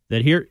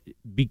 That here,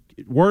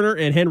 Werner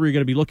and Henry are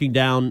going to be looking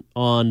down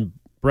on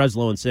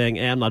Breslow and saying,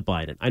 I'm not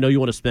buying it. I know you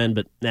want to spend,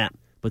 but nah.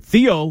 But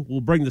Theo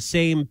will bring the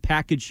same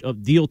package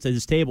of deal to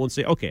his table and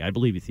say, okay, I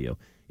believe you, Theo.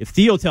 If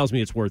Theo tells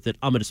me it's worth it,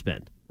 I'm going to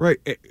spend. Right.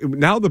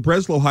 Now the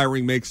Breslow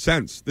hiring makes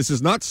sense. This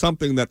is not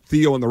something that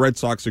Theo and the Red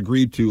Sox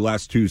agreed to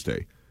last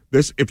Tuesday.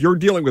 If you're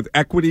dealing with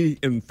equity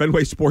in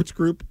Fenway Sports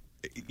Group,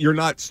 you're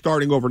not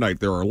starting overnight.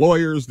 There are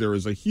lawyers. There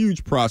is a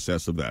huge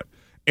process of that.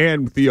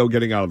 And Theo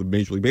getting out of the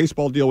Major League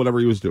Baseball deal, whatever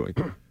he was doing.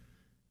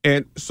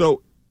 And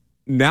so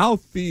now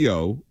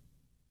Theo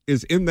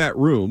is in that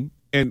room,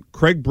 and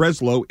Craig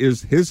Breslow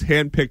is his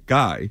handpicked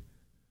guy.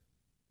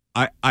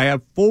 I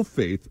have full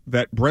faith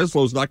that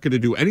Breslow's not going to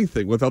do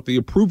anything without the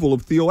approval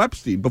of Theo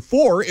Epstein.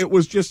 Before, it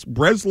was just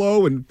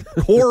Breslow and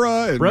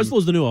Cora. And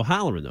Breslow's the new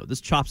O'Halloran, though.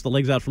 This chops the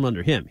legs out from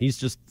under him. He's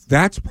just...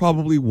 That's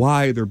probably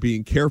why they're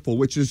being careful,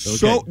 which is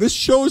so... This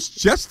shows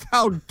just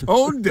how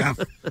tone-deaf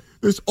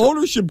this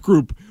ownership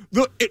group...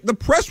 The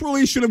press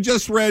release should have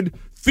just read,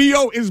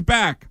 Theo is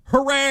back.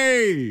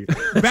 Hooray!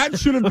 That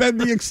should have been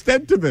the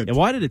extent of it. And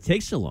why did it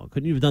take so long?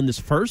 Couldn't you have done this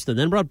first and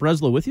then brought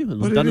Breslow with you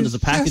and done it as a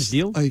package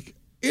deal?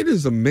 It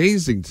is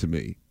amazing to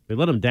me. They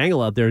let him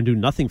dangle out there and do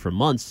nothing for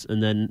months,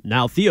 and then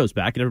now Theo's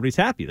back and everybody's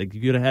happy. Like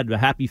you could have had a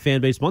happy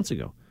fan base months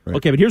ago. Right.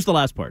 Okay, but here's the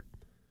last part.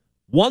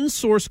 One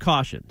source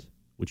cautioned,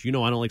 which I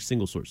don't like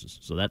single sources,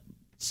 so that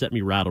set me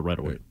rattled right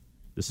away. Right.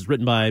 This is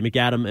written by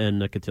McAdam and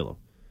Cotillo.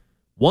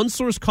 One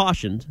source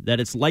cautioned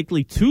that it's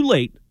likely too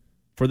late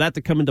for that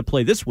to come into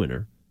play this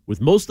winter, with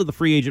most of the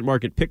free agent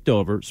market picked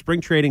over,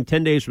 spring trading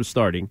 10 days from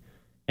starting,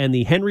 and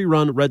the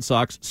Henry-run Red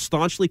Sox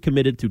staunchly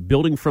committed to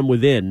building from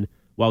within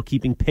while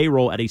keeping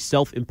payroll at a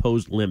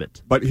self-imposed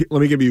limit. But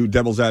let me give you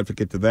devil's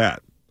advocate to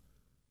that.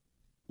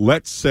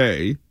 Let's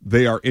say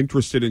they are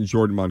interested in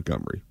Jordan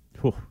Montgomery.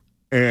 Whew.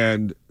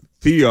 And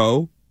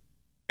Theo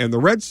and the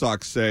Red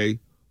Sox say,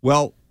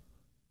 well,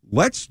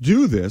 let's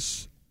do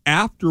this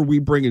after we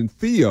bring in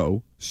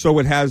Theo so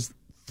it has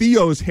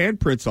Theo's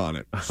handprints on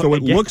it, so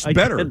it looks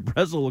better.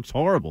 Breslow looks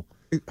horrible.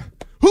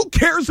 Who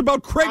cares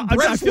about Craig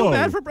Breslow? I feel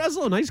bad for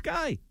Breslow. Nice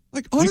guy.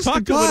 Like, honest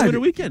to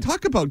God,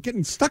 talk about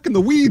getting stuck in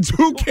the weeds.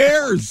 Who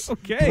cares?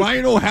 Okay.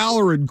 Brian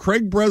O'Halloran,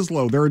 Craig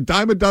Breslow, they're a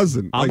dime a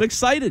dozen. I'm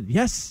excited.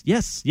 Yes.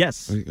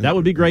 That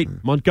would be great.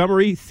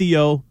 Montgomery,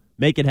 Theo,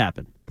 make it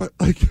happen. But,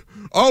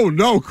 oh,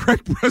 no,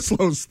 Craig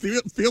Breslow's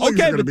feelings are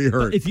going to be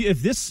hurt.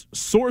 If this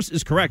source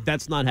is correct,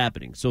 that's not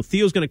happening. So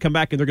Theo's going to come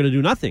back and they're going to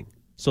do nothing.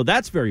 So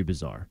that's very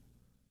bizarre.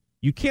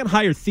 You can't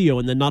hire Theo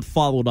and then not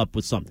follow it up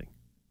with something.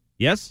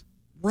 Yes?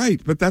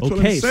 Right, but that's what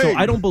I'm saying. So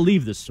I don't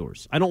believe this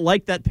source. I don't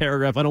like that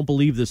paragraph. I don't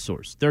believe this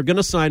source. They're going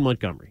to sign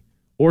Montgomery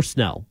or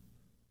Snell.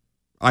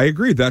 I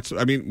agree.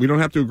 We don't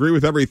have to agree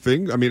with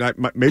everything.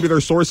 Maybe their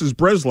source is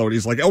Breslow, and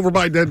he's like, over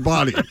my dead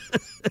body.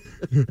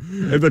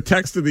 And the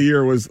text of the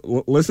year was,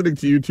 listening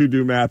to you two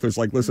do math was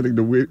like listening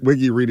to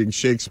Wiggy reading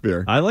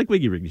Shakespeare. I like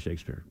Wiggy reading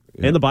Shakespeare.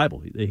 Yeah. And the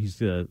Bible.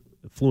 He's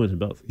fluent in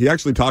both. He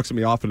actually talks to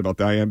me often about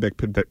the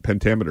iambic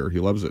pentameter. He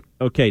loves it.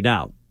 Okay,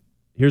 now,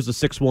 here's the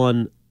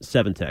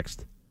 617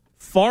 text.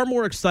 Far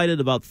more excited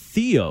about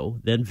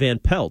Theo than Van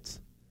Pelt.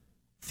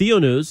 Theo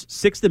news,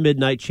 6 to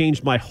midnight,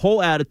 changed my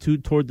whole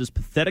attitude toward this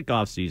pathetic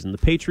offseason. The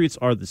Patriots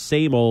are the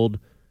same old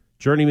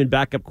journeyman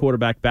backup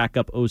quarterback,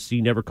 backup OC,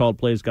 never called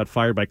plays, got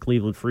fired by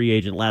Cleveland, free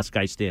agent, last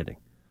guy standing.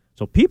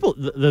 So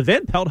the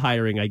Van Pelt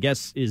hiring, I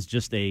guess, is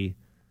just a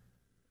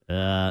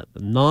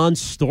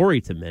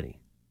non-story to many.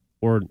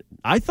 Or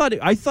I thought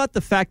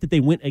the fact that they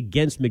went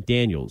against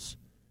McDaniels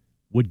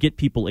would get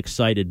people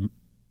excited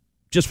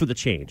just for the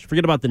change.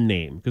 Forget about the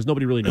name, because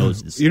nobody really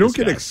knows this. You don't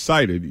get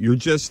excited.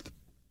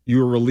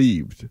 You're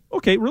relieved.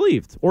 Okay,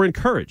 relieved or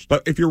encouraged.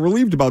 But if you're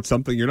relieved about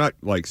something, you're not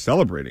like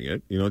celebrating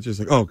it. It's just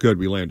like, oh, good,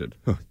 we landed.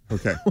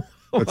 Okay,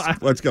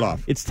 let's get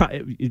off. It's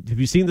time. Have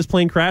you seen this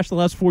plane crash the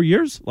last 4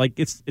 years? Like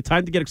it's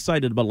time to get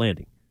excited about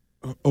landing.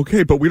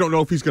 Okay, but we don't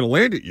know if he's going to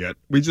land it yet.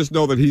 We just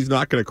know that he's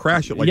not going to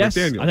crash it like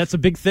McDaniels. Yes, that's a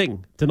big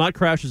thing. To not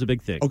crash is a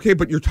big thing. Okay,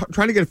 but you're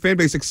trying to get a fan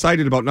base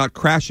excited about not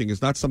crashing is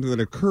not something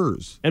that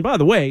occurs. And by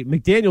the way,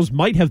 McDaniels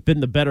might have been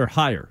the better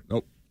hire.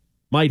 Nope.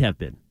 Might have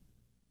been.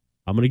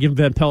 I'm going to give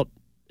Van Pelt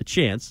a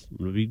chance. I'm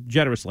going to be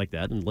generous like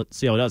that, and let's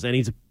see how it does. And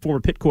he's a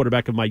former Pitt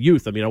quarterback of my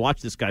youth. I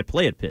watched this guy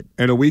play at Pitt.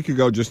 And a week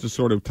ago, just to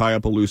sort of tie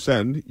up a loose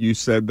end, you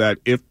said that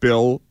if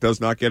Bill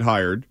does not get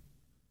hired,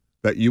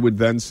 that you would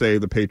then say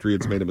the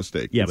Patriots made a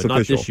mistake. Yeah, it's but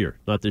official. Not this year.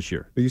 Not this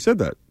year. You said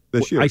that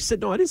this year. I said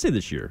no. I didn't say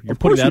this year. You're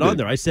putting that on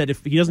there. I said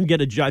if he doesn't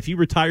get a job, if he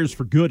retires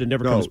for good and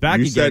never comes back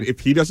again. You said if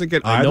he doesn't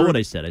get either. I know what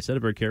I said. I said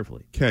it very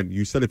carefully. Ken,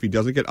 you said if he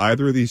doesn't get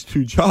either of these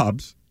two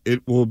jobs,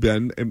 it will have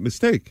been a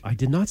mistake. I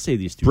did not say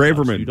these two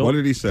Braverman, jobs. what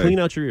did he say? Clean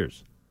out your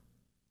ears.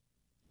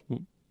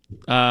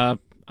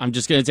 I'm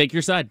just going to take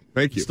your side.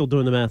 Thank you. Still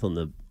doing the math on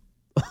the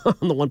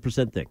on the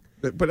 1% thing.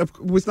 But it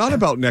was not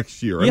about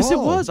next year. Yes, at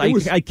all. It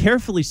was. I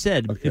carefully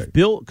said Okay. if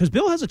because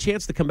Bill has a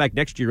chance to come back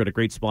next year at a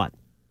great spot,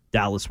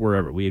 Dallas,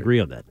 wherever. We agree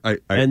on that.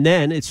 And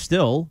then it's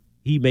still,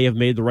 he may have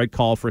made the right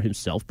call for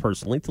himself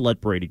personally to let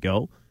Brady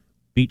go,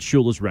 beat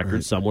Shula's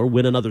record somewhere,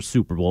 win another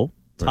Super Bowl,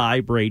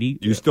 tie Brady.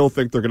 You still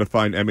think they're going to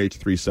find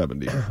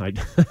MH370?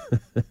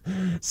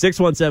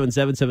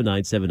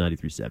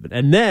 617-779-7937.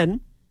 And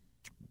then,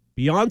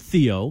 beyond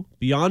Theo,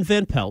 beyond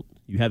Van Pelt,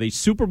 you have a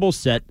Super Bowl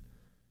set.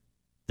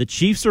 The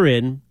Chiefs are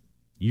in.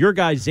 Your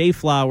guy, Zay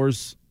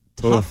Flowers,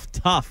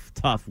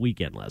 tough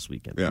weekend last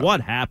weekend. Yeah.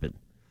 What happened?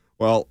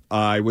 Well,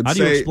 I would say... How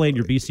do you explain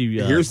your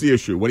BC... here's the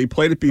issue. When he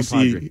played at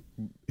BC,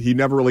 he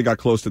never really got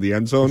close to the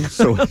end zone,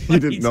 so he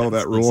didn't know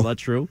that rule. That's not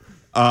true?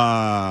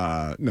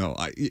 No.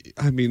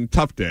 I mean,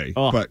 tough day.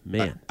 Oh, but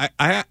man.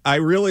 I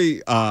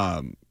really...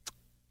 I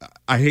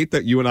hate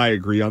that you and I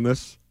agree on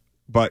this,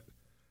 but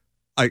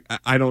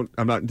I'm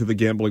not into the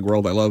gambling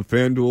world. I love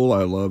FanDuel.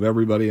 I love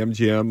everybody,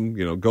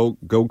 MGM,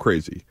 go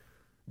crazy.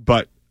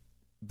 But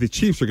the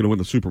Chiefs are going to win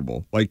the Super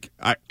Bowl. Like,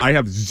 I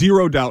have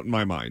zero doubt in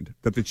my mind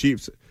that the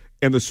Chiefs,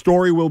 and the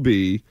story will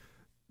be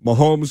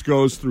Mahomes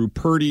goes through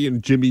Purdy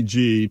and Jimmy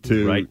G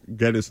to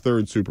get his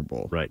third Super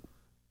Bowl. Right.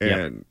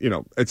 And,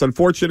 it's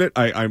unfortunate.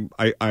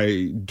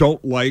 I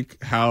don't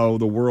like how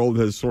the world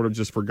has sort of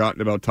just forgotten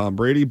about Tom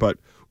Brady. But,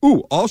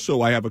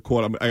 also I have a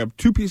quote. I have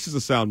two pieces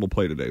of sound we'll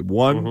play today.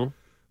 One,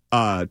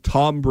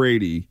 Tom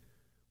Brady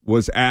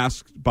was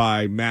asked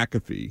by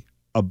McAfee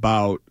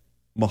about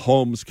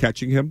Mahomes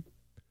catching him,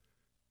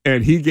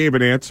 and he gave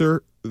an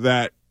answer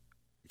that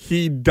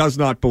he does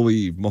not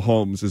believe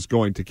Mahomes is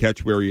going to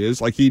catch where he is.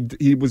 Like,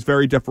 he was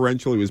very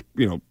deferential. He was,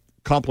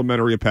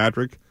 complimentary of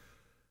Patrick.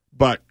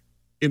 But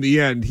in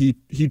the end, he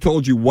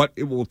told you what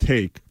it will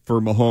take for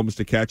Mahomes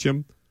to catch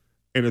him,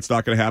 and it's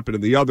not going to happen.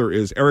 And the other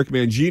is Eric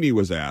Mangini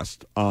was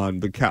asked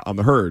on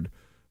the Herd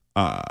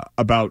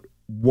about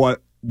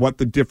what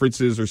the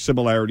differences or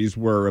similarities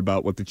were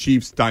about what the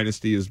Chiefs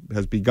dynasty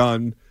has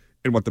begun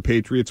and what the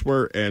Patriots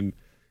were, and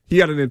he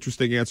had an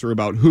interesting answer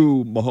about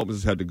who Mahomes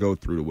has had to go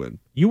through to win.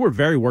 You were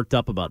very worked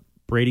up about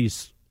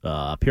Brady's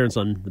appearance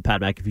on the Pat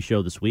McAfee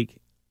show this week,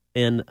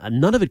 and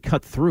none of it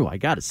cut through, I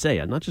got to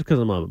say. Not just because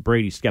I'm a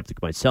Brady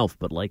skeptic myself,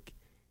 but, like,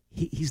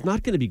 he's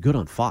not going to be good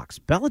on Fox.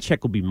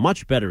 Belichick will be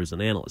much better as an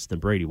analyst than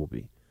Brady will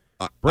be.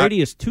 Brady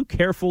is too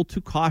careful,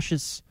 too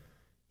cautious.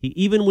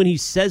 Even when he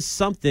says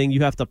something,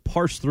 you have to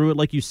parse through it,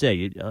 like you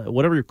say.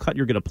 Whatever cut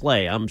you're going to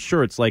play, I'm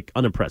sure it's, like,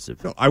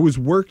 unimpressive. No, I was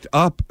worked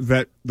up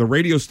that the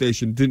radio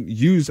station didn't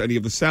use any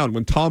of the sound.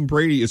 When Tom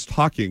Brady is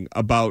talking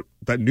about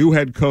that new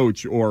head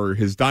coach or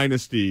his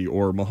dynasty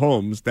or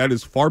Mahomes, that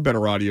is far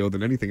better audio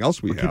than anything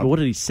else we have. But what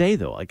did he say,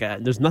 though? Like,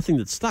 there's nothing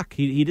that stuck.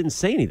 He didn't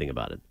say anything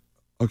about it.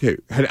 Okay,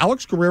 had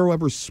Alex Guerrero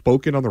ever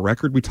spoken on the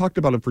record? We talked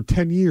about him for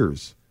 10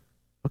 years.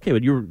 Okay,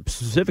 but you were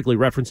specifically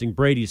referencing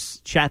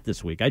Brady's chat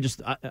this week. I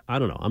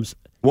don't know.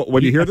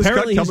 When you hear this cut,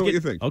 tell me what you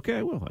think.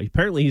 Okay, well,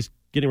 apparently he's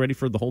getting ready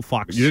for the whole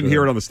Fox. You didn't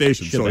hear it on the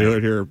station, so you'll hear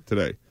it here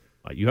today.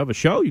 You have a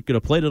show? You could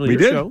have played it on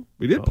your show.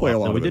 We did play a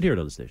lot of it. We did hear it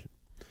on the station.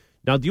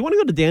 Now, do you want to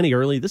go to Danny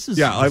early? This is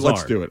bizarre.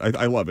 Let's do it.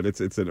 I love it.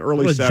 It's an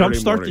early Saturday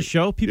morning. Jumpstart the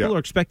show. People are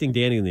expecting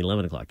Danny in the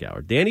 11 o'clock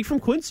hour. Danny from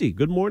Quincy,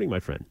 good morning, my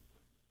friend.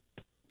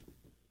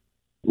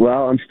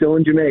 Well, I'm still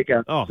in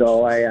Jamaica,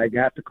 so I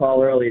have to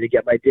call early to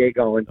get my day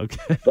going.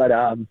 Okay. But,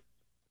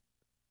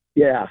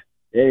 yeah,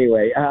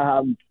 anyway.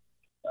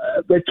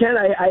 But, Ken,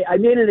 I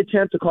made an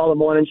attempt to call the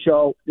morning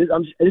show. This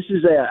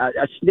is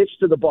a snitch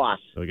to the boss.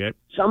 Okay.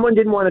 Someone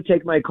didn't want to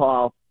take my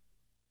call,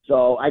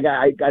 so I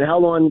got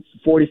held on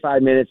for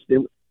 45 minutes,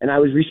 and I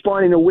was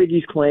responding to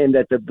Wiggy's claim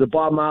that the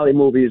Bob Marley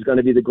movie is going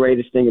to be the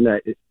greatest thing in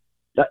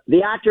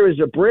the actor is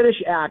a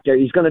British actor.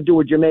 He's going to do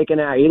a Jamaican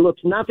actor. He looks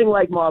nothing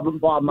like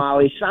Bob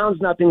Marley, sounds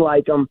nothing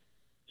like him.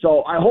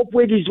 So I hope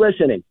Wiggy's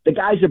listening. The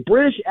guy's a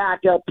British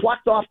actor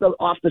plucked off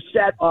the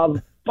set of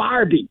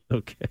Barbie.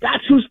 Okay.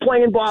 That's who's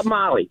playing Bob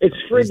Marley. It's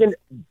friggin'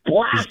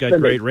 blasphemy. He's got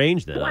great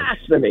range then.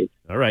 Blasphemy.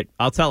 All right.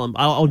 I'll tell him.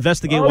 I'll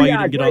investigate why you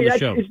didn't get on the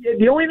show.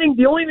 The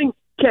only thing,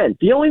 Ken,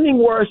 the only thing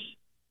worse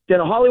than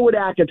a Hollywood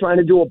actor trying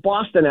to do a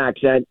Boston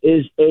accent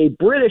is a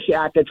British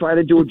actor trying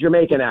to do a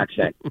Jamaican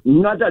accent.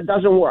 That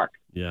doesn't work.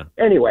 Yeah.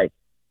 Anyway,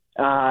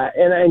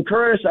 and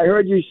Curtis, I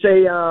heard you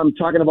say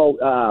talking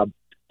about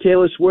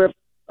Taylor Swift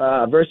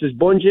versus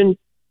Bunyan.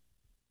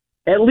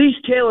 At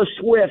least Taylor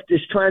Swift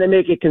is trying to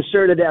make a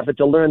concerted effort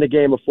to learn the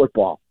game of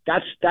football.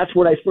 That's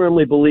what I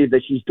firmly believe,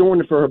 that she's doing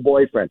it for her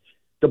boyfriend.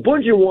 The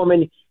Bunyan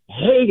woman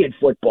hated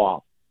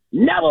football,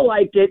 never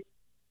liked it,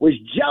 was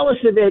jealous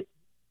of it,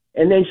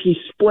 and then she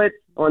split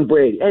on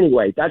Brady.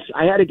 Anyway,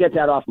 I had to get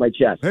that off my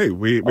chest. Hey,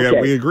 we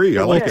agree.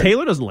 I like it.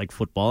 Taylor doesn't like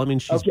football. I mean,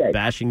 she's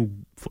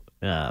bashing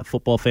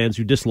football fans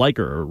who dislike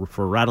her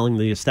for rattling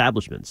the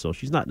establishment. So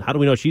she's not. How do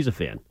we know she's a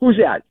fan? Who's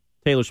that?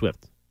 Taylor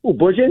Swift. Oh,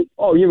 Bunyan?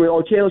 Oh, you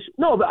mean Taylor?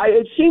 No, but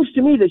it seems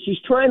to me that she's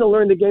trying to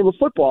learn the game of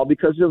football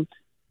because of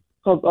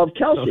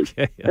Kelsey.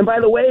 Okay. And by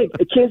the way,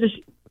 Kansas.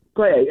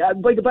 Go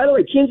ahead. By the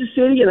way, Kansas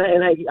City, and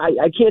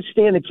I can't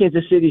stand that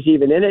Kansas City's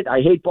even in it.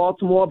 I hate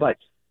Baltimore, but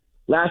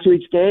last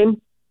week's game,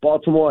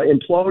 Baltimore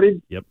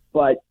imploded. Yep.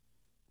 But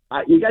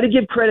you got to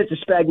give credit to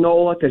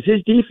Spagnuolo because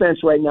his defense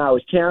right now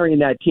is carrying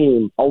that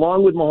team,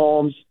 along with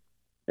Mahomes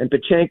and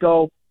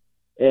Pachenko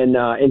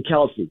and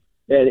Kelsey.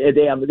 And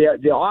they have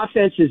their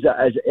offense is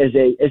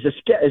a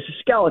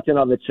skeleton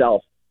of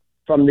itself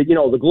from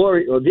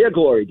their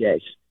glory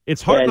days.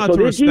 It's hard not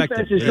to respect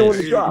it. Is doing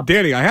the job.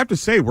 Danny, I have to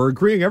say, we're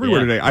agreeing everywhere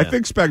today. I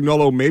think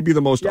Spagnuolo may be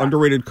the most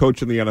underrated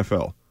coach in the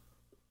NFL.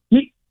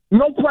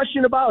 No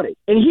question about it.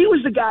 And he was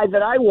the guy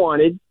that I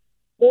wanted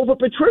over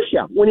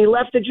Patricia when he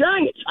left the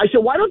Giants. I said,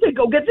 why don't they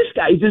go get this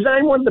guy? He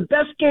designed one of the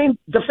best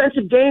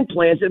defensive game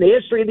plans in the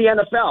history of the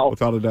NFL.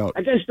 Without a doubt.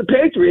 Against the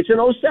Patriots in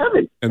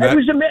 2007. And it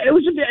was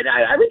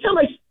every time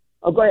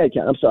oh, go ahead,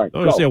 Ken. I'm sorry. I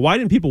was going to say, why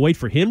didn't people wait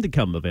for him to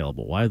come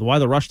available? Why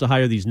the rush to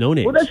hire these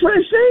no-names? Well, that's what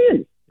I'm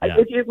saying. Yeah.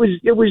 It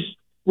was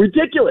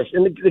ridiculous,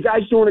 and the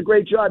guy's doing a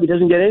great job. He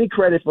doesn't get any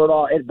credit for it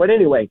all. But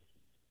anyway,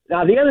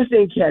 now the other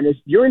thing, Ken, is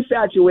your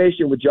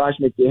infatuation with Josh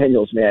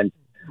McDaniels, man.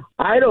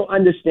 I don't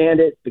understand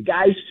it. The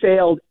guy's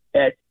failed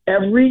at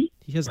every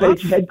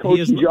head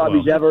coaching job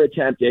he's ever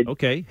attempted.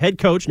 Okay, head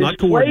coach, not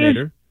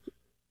coordinator.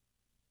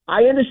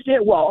 I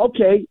understand. Well,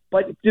 okay,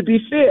 but to be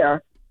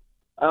fair,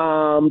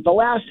 the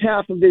last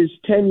half of his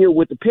tenure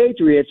with the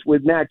Patriots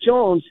with Mac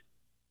Jones,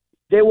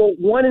 they were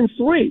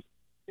 1-3.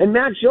 And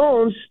Mac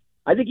Jones,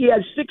 I think he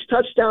had 6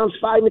 touchdowns,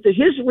 5 minutes.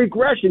 His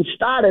regression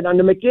started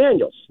under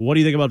McDaniels. What do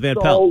you think about Van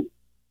Pelt?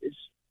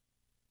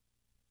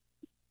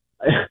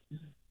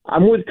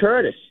 I'm with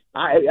Curtis.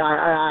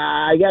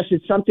 I guess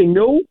it's something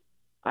new.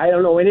 I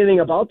don't know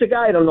anything about the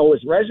guy. I don't know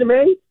his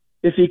resume.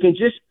 If he can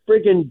just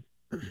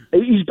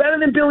he's better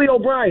than Billy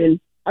O'Brien.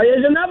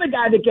 There's another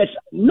guy that gets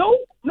no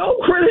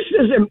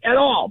criticism at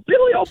all.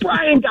 Billy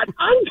O'Brien got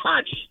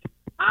untouched.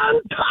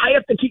 I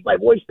have to keep my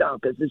voice down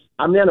because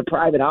I'm in a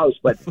private house,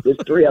 but there's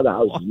 3 other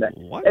houses.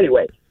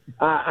 Anyway,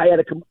 I had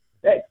to come.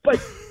 But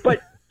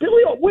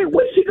Billy,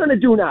 what's he going to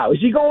do now? Is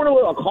he going to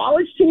a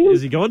college team?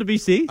 Is he going to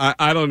BC?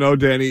 I don't know,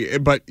 Danny.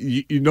 But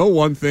you know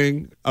one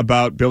thing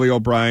about Billy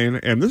O'Brien,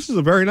 and this is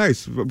a very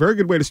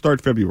good way to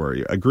start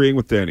February, agreeing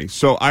with Danny.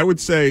 So I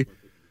would say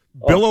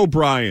Bill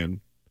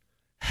O'Brien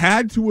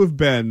had to have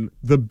been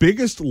the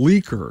biggest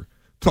leaker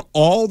to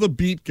all the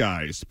beat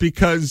guys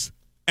because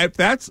if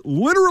that's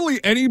literally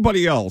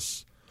anybody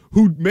else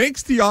who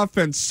makes the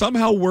offense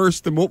somehow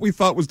worse than what we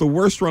thought was the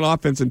worst run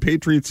offense in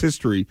Patriots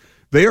history,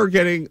 they are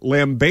getting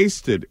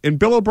lambasted. And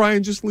Bill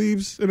O'Brien just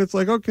leaves, and it's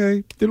like,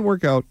 okay, didn't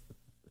work out.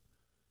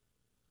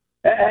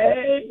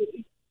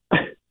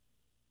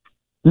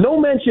 No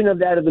mention of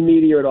that of the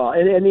media at all.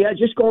 And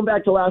just going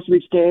back to last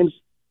week's games,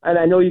 and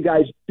I know you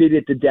guys beat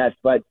it to death,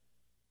 but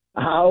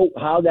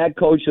how that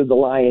coach of the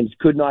Lions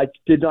did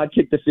not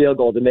kick the field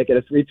goal to make it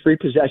a three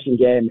possession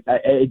game.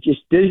 It just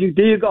there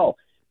you go.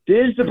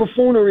 There's the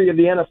buffoonery of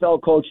the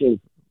NFL coaching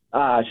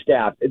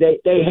staff.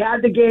 They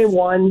had the game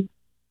won,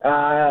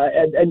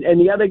 and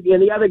the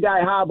other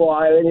guy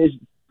Harbaugh and his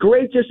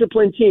great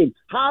disciplined team.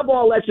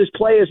 Harbaugh lets his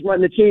players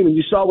run the team, and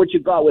you saw what you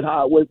got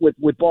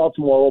with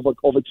Baltimore over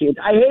Kansas.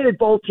 I hated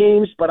both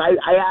teams, but I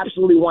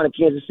absolutely wanted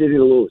Kansas City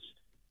to lose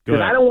because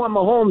I don't want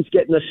Mahomes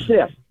getting a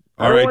sniff.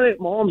 I don't want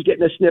Mahomes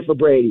getting a sniff of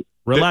Brady.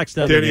 Relax,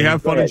 Danny.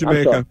 Have fun in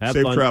Jamaica.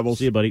 Safe travels.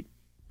 See you, buddy.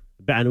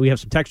 And we have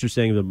some texters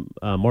saying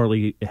that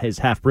Marley is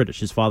half British.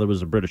 His father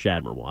was a British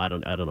admiral. I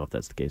don't know if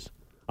that's the case.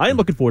 I am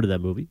looking forward to that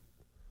movie.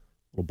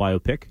 Little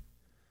biopic.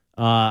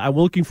 I'm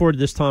looking forward to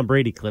this Tom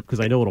Brady clip because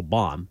I know it'll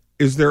bomb.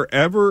 Is there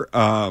ever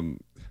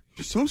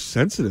you're so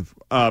sensitive.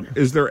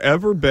 Is there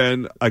ever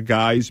been a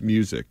guy's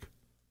music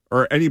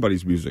or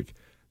anybody's music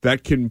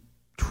that can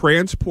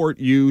transport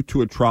you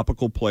to a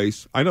tropical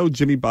place? I know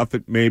Jimmy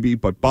Buffett maybe,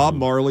 but Bob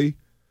Marley,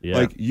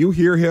 like you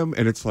hear him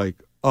and it's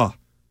like,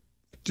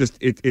 just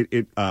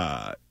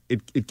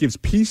it gives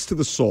peace to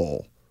the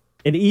soul.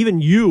 And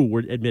even you were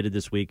admitted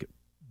this week,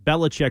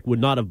 Belichick would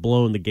not have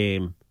blown the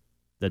game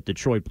that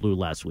Detroit blew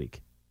last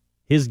week.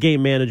 His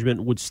game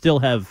management would still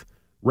have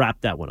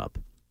wrapped that one up.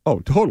 Oh,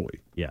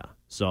 totally. Yeah.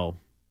 So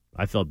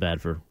I felt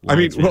bad for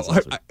Lions fans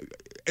last week.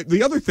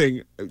 The other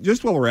thing,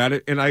 just while we're at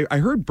it, and I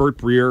heard Burt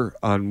Breer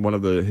on one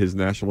of his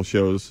national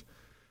shows,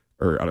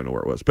 or I don't know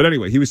where it was. But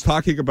anyway, he was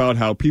talking about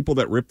how people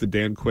that ripped the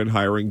Dan Quinn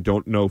hiring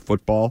don't know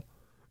football,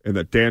 and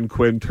that Dan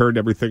Quinn turned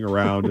everything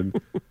around.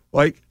 And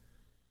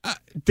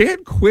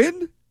Dan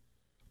Quinn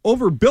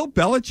over Bill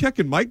Belichick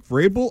and Mike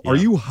Vrabel? Yeah. Are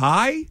you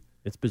high?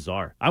 It's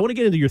bizarre. I want to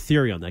get into your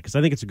theory on that because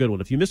I think it's a good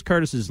one. If you missed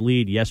Curtis's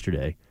lead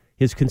yesterday,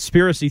 his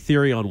conspiracy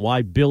theory on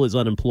why Bill is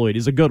unemployed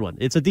is a good one.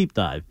 It's a deep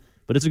dive.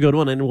 But it's a good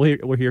one, and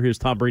we'll hear his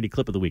Tom Brady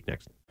clip of the week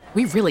next.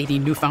 We really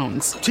need new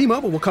phones.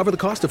 T-Mobile will cover the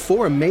cost of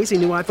 4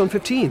 amazing new iPhone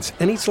 15s,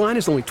 and each line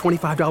is only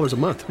 $25 a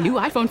month. New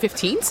iPhone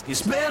 15s?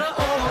 It's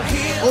better over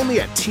here. Only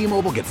at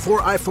T-Mobile, get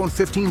 4 iPhone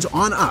 15s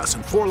on us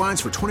and 4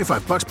 lines for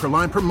 $25 per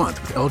line per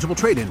month with eligible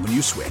trade-in when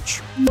you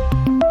switch.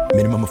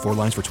 Minimum of 4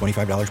 lines for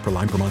 $25 per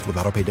line per month with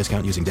autopay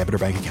discount using debit or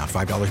bank account.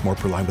 $5 more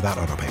per line without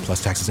autopay,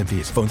 plus taxes and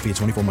fees. Phone fee at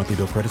 24 monthly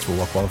bill credits for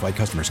well-qualified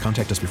customers.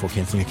 Contact us before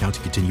canceling account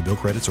to continue bill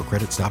credits or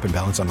credit stop and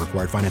balance on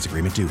required finance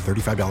agreement due.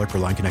 $35 per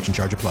line connection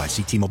charge applies.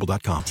 See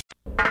T-Mobile.com.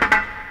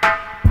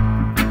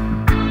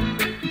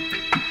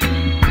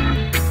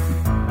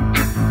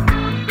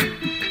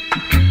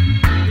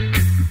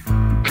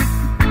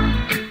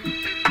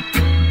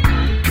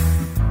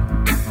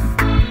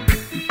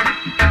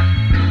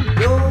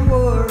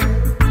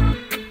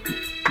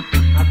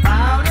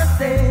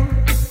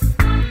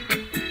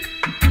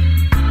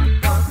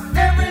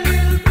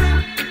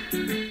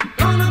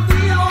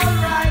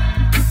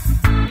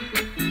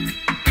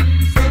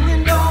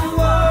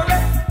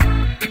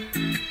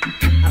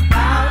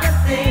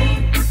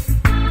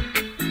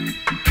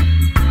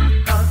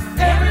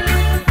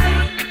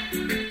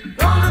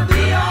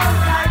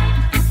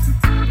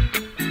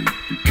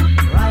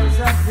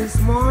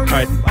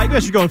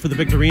 You're going for the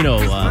Victorino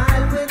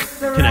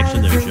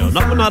connection there, Joe.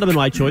 Not would not have been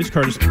my choice.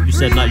 Curtis, you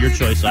said not your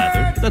choice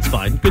either. That's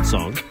fine. Good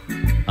song.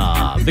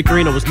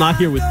 Victorino was not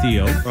here with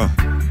Theo.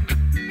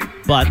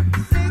 But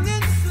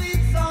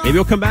maybe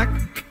he'll come back.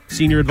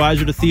 Senior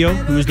advisor to Theo,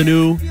 who is the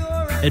new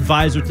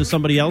advisor to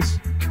somebody else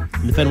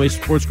in the Fenway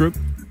Sports Group.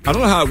 I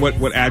don't know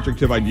what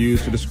adjective I'd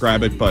use to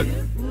describe it, but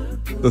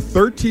the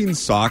 13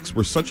 Sox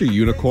were such a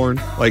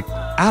unicorn, like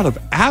out of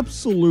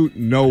absolute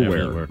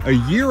nowhere. A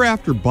year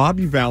after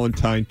Bobby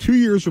Valentine, 2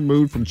 years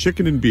removed from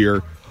Chicken and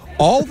Beer,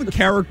 all the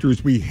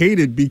characters we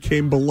hated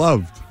became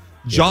beloved.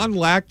 John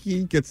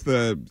Lackey gets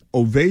the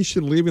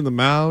ovation leaving the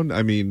mound.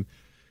 I mean,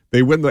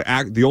 they win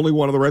the only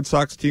one of the Red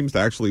Sox teams to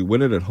actually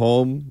win it at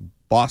home.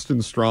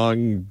 Boston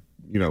Strong,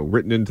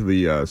 written into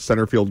the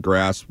center field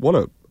grass. What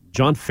a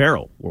John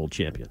Farrell, world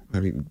champion. I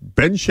mean,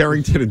 Ben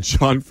Cherington and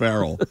John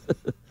Farrell.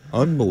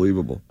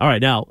 Unbelievable. All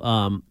right, now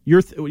you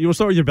want to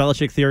start with your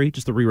Belichick theory,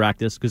 just to re-rack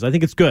this, because I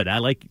think it's good. I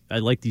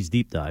like these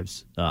deep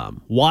dives.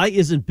 Why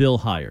isn't Bill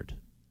hired?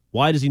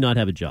 Why does he not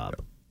have a job?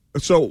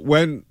 So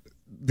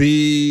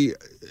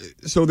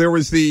there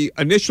was the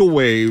initial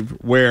wave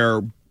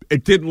where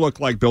it didn't look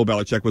like Bill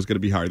Belichick was going to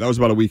be hired. That was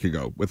about a week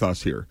ago with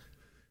us here,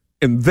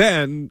 and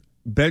then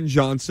Ben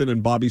Johnson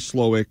and Bobby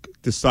Slowick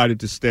decided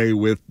to stay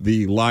with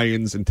the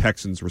Lions and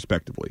Texans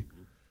respectively,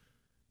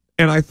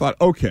 and I thought,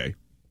 okay.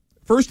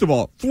 First of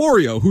all,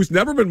 Florio, who's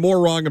never been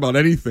more wrong about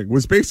anything,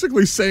 was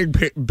basically saying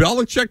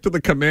Belichick to the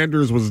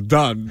Commanders was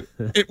done.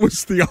 It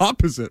was the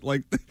opposite,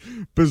 like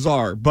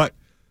bizarre. But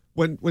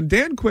when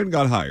Dan Quinn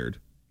got hired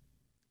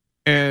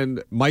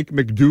and Mike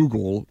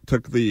McDougal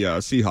took the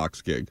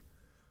Seahawks gig,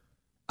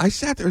 I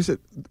sat there and said,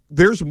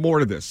 there's more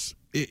to this.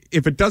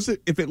 If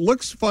it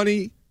looks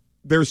funny,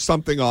 there's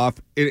something off,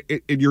 and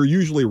you're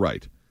usually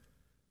right.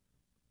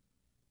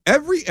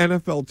 Every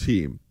NFL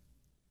team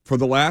for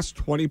the last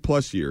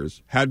 20-plus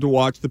years had to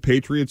watch the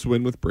Patriots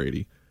win with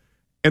Brady,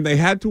 and they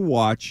had to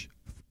watch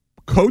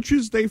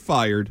coaches they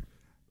fired,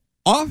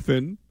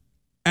 often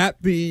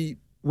at the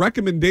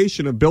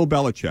recommendation of Bill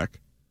Belichick,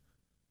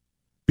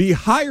 be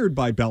hired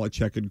by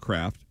Belichick and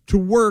Kraft to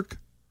work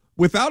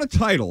without a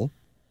title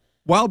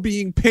while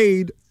being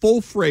paid full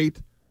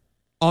freight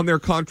on their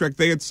contract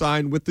they had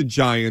signed with the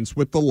Giants,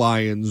 with the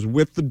Lions,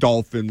 with the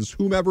Dolphins,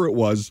 whomever it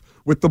was,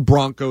 with the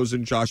Broncos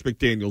and Josh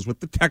McDaniels, with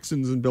the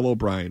Texans and Bill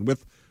O'Brien,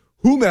 with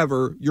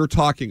whomever you're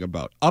talking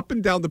about, up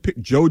and down the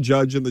pit, Joe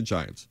Judge and the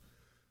Giants.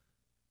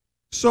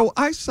 So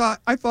I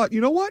thought, you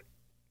know what?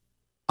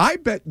 I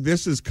bet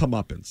this is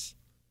comeuppance.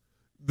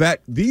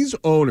 That these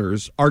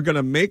owners are going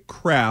to make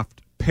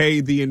Kraft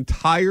pay the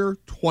entire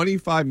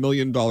 $25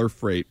 million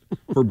freight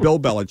for Bill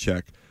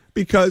Belichick.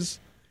 Because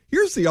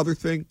here's the other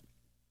thing.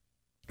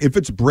 If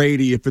it's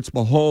Brady, if it's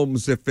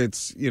Mahomes, if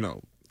it's,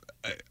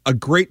 a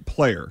great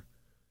player,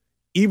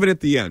 even at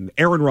the end,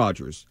 Aaron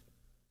Rodgers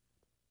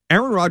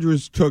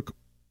took,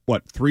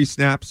 3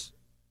 snaps?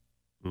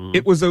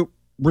 It was a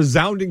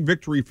resounding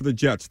victory for the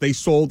Jets. They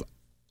sold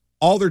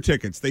all their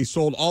tickets. They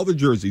sold all the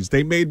jerseys.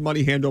 They made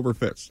money hand over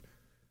fist.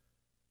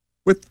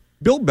 With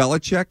Bill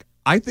Belichick,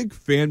 I think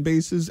fan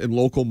bases and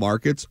local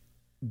markets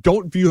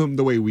don't view him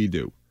the way we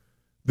do.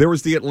 There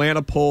was the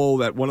Atlanta poll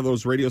that one of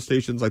those radio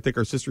stations, I think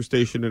our sister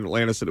station in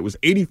Atlanta, said it was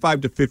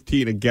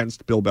 85-15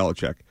 against Bill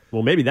Belichick.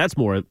 Well, maybe that's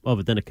more of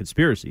it than a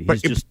conspiracy.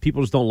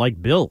 People just don't like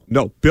Bill.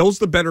 No, Bill's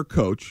the better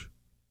coach,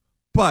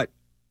 but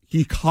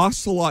he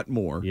costs a lot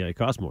more. Yeah, he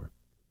costs more.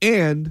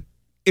 And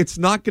it's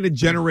not going to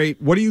generate.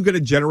 What are you going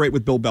to generate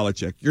with Bill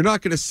Belichick? You're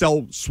not going to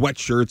sell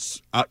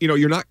sweatshirts.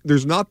 You're not.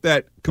 There's not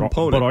that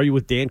component. But are you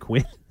with Dan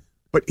Quinn?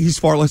 But he's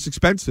far less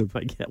expensive.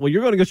 Well,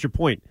 you're going against your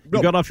point.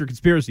 You got off your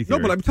conspiracy theory.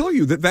 No, but I'm telling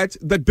you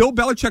that Bill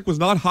Belichick was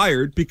not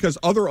hired because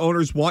other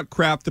owners want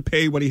Kraft to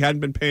pay when he hadn't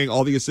been paying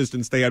all the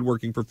assistants they had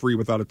working for free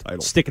without a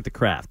title. Stick it to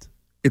Kraft.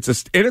 And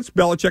it's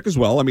Belichick as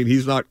well. I mean,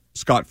 he's not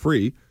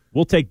scot-free.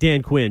 We'll take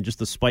Dan Quinn just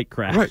to spite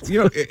Kraft. Right.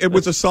 It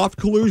was a soft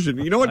collusion.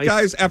 You know what,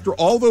 guys? After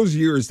all those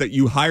years that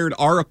you hired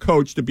our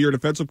coach to be your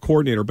defensive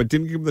coordinator but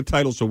didn't give him the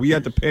title, so we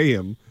had to pay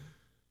him,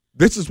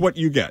 this is what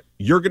you get.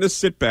 You're going to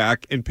sit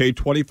back and pay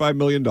 $25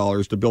 million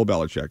to Bill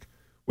Belichick.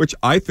 which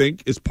I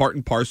think is part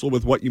and parcel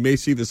with what you may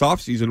see this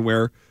offseason,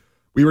 where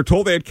we were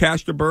told they had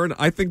cash to burn.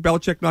 I think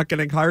Belichick not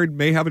getting hired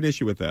may have an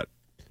issue with that.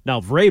 Now,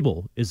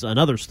 Vrabel is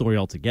another story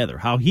altogether.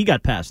 How he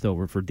got passed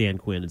over for Dan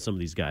Quinn and some of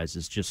these guys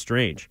is just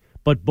strange.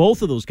 But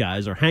both of those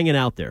guys are hanging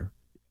out there.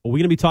 Are we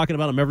going to be talking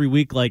about them every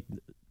week like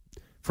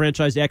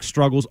franchise X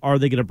struggles? Are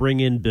they going to bring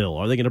in Bill?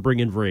 Are they going to bring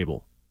in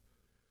Vrabel?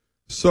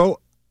 So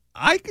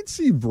I could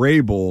see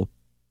Vrabel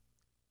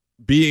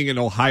being an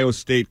Ohio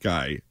State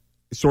guy,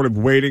 sort of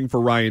waiting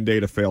for Ryan Day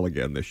to fail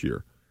again this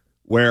year,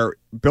 where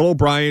Bill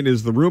O'Brien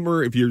is the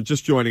rumor, if you're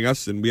just joining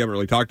us, and we haven't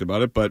really talked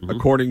about it, but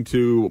according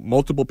to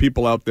multiple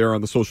people out there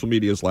on the social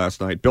medias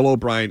last night, Bill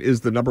O'Brien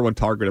is the number one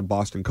target at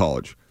Boston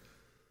College,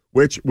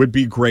 which would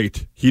be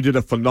great. He did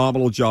a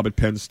phenomenal job at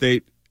Penn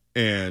State,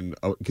 and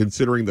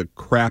considering the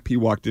crap he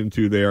walked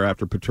into there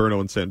after Paterno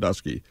and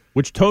Sandusky.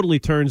 Which totally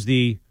turns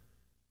the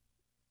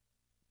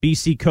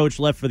BC coach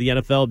left for the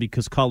NFL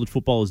because college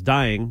football is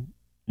dying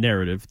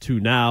narrative to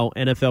now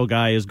NFL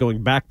guy is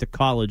going back to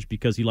college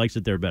because he likes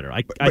it there better.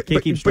 I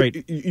can't keep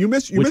straight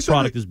which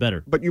product is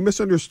better. But you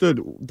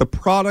misunderstood. The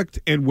product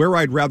and where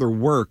I'd rather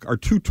work are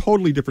two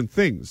totally different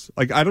things.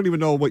 Like, I don't even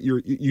know what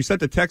you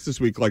sent a text this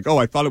week like, oh,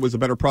 I thought it was a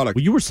better product.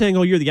 Well, you were saying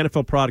all year the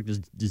NFL product is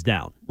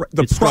down. Right.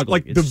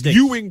 The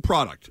viewing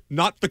product,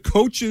 not the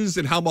coaches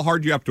and how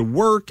hard you have to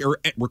work or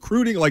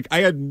recruiting. Like, I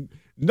had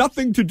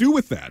nothing to do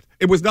with that.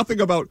 It was nothing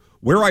about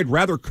where I'd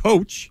rather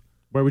coach.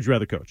 Where would you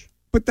rather coach?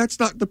 But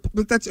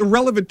that's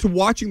irrelevant to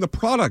watching the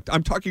product.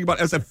 I'm talking about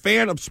as a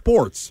fan of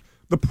sports.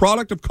 The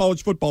product of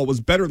college football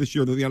was better this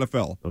year than the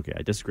NFL. Okay,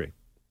 I disagree. Okay.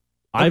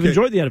 I've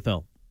enjoyed the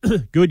NFL.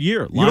 Good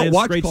year. You don't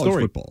watch great college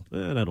story. Football.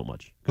 I don't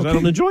much because I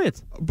don't enjoy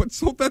it. But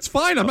so that's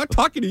fine. I'm not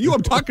talking to you.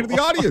 I'm talking to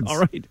the audience. All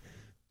right.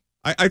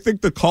 I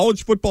think the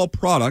college football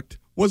product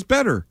was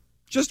better,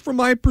 just from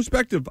my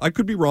perspective. I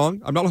could be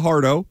wrong. I'm not a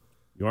hardo.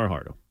 You are a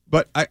hardo.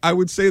 But I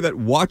would say that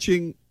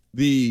watching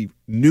the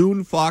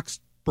noon Fox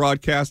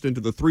broadcast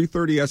into the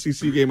 3:30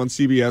 SEC game on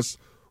CBS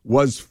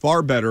was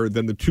far better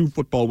than the two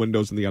football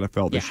windows in the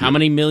NFL this year. How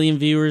many million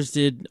viewers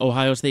did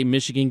Ohio State,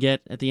 Michigan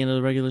get at the end of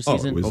the regular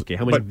season?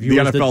 How many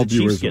viewers did the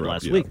Chiefs get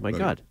last week? My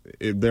God.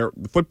 The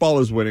football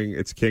is winning.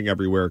 It's king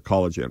everywhere,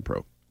 college and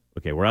pro.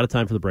 Okay, we're out of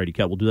time for the Brady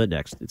Cut. We'll do that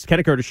next. It's Ken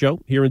and Curtis Show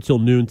here until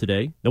noon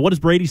today. Now, what does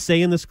Brady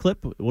say in this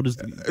clip? What is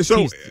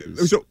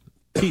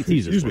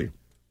excuse me.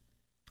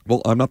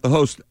 Well, I'm not the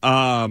host.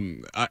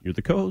 You're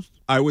the co-host.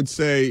 I would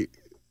say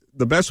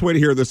the best way to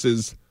hear this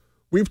is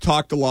we've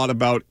talked a lot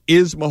about,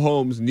 is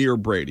Mahomes near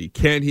Brady?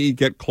 Can he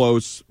get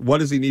close? What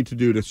does he need to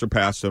do to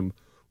surpass him?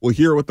 We'll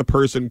hear what the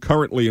person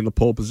currently in the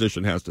pole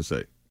position has to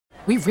say.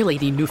 We really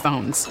need new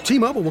phones.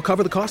 T-Mobile will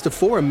cover the cost of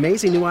 4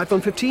 amazing new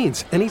iPhone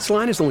 15s, and each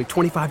line is only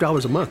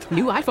 $25 a month.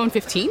 New iPhone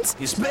 15s?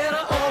 It's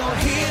better over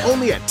here.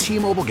 Only at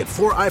T-Mobile, get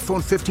 4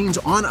 iPhone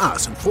 15s on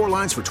us and 4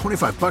 lines for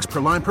 $25 per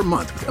line per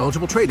month with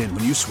eligible trade-in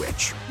when you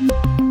switch.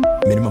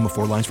 Minimum of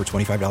 4 lines for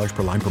 $25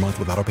 per line per month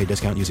with autopay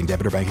discount using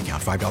debit or bank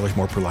account. $5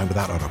 more per line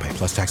without autopay,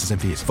 plus taxes and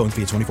fees. Phone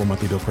fee at 24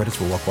 monthly bill credits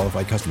for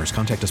well-qualified customers.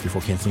 Contact us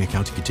before canceling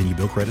account to continue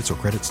bill credits or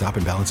credit stop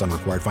and balance on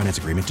required finance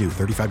agreement due.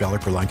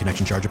 $35 per line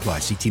connection charge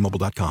applies. See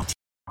T-Mobile.com.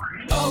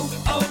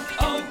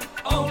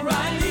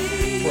 O'Reilly.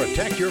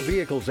 Protect your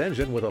vehicle's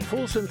engine with a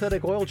full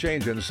synthetic oil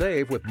change and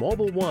save with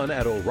Mobile One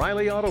at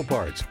O'Reilly Auto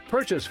Parts.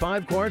 Purchase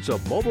 5 quarts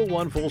of Mobile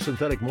One full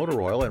synthetic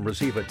motor oil and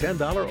receive a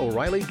 $10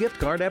 O'Reilly gift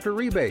card after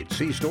rebate.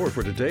 See store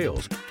for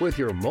details. With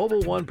your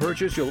Mobile One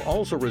purchase, you'll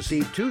also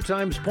receive 2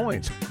 times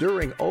points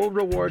during O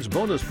Rewards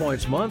Bonus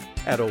Points Month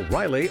at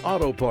O'Reilly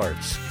Auto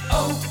Parts.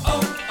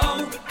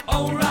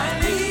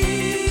 O'Reilly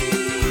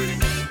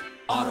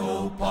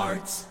Auto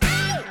Parts.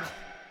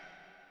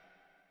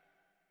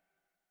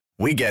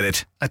 We get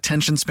it.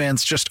 Attention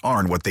spans just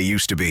aren't what they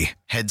used to be.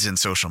 Heads in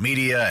social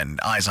media and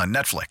eyes on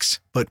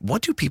Netflix. But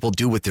what do people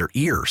do with their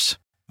ears?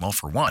 Well,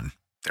 for one,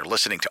 they're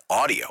listening to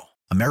audio.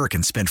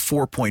 Americans spend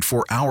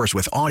 4.4 hours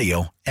with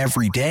audio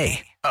every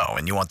day. Oh,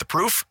 and you want the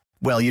proof?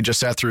 Well, you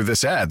just sat through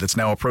this ad that's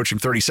now approaching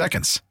 30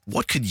 seconds.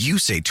 What could you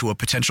say to a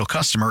potential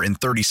customer in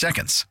 30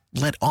 seconds?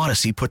 Let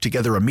Odyssey put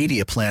together a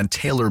media plan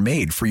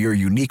tailor-made for your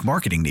unique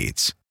marketing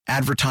needs.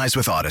 Advertise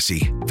with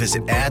Odyssey.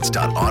 Visit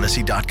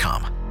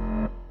ads.odyssey.com.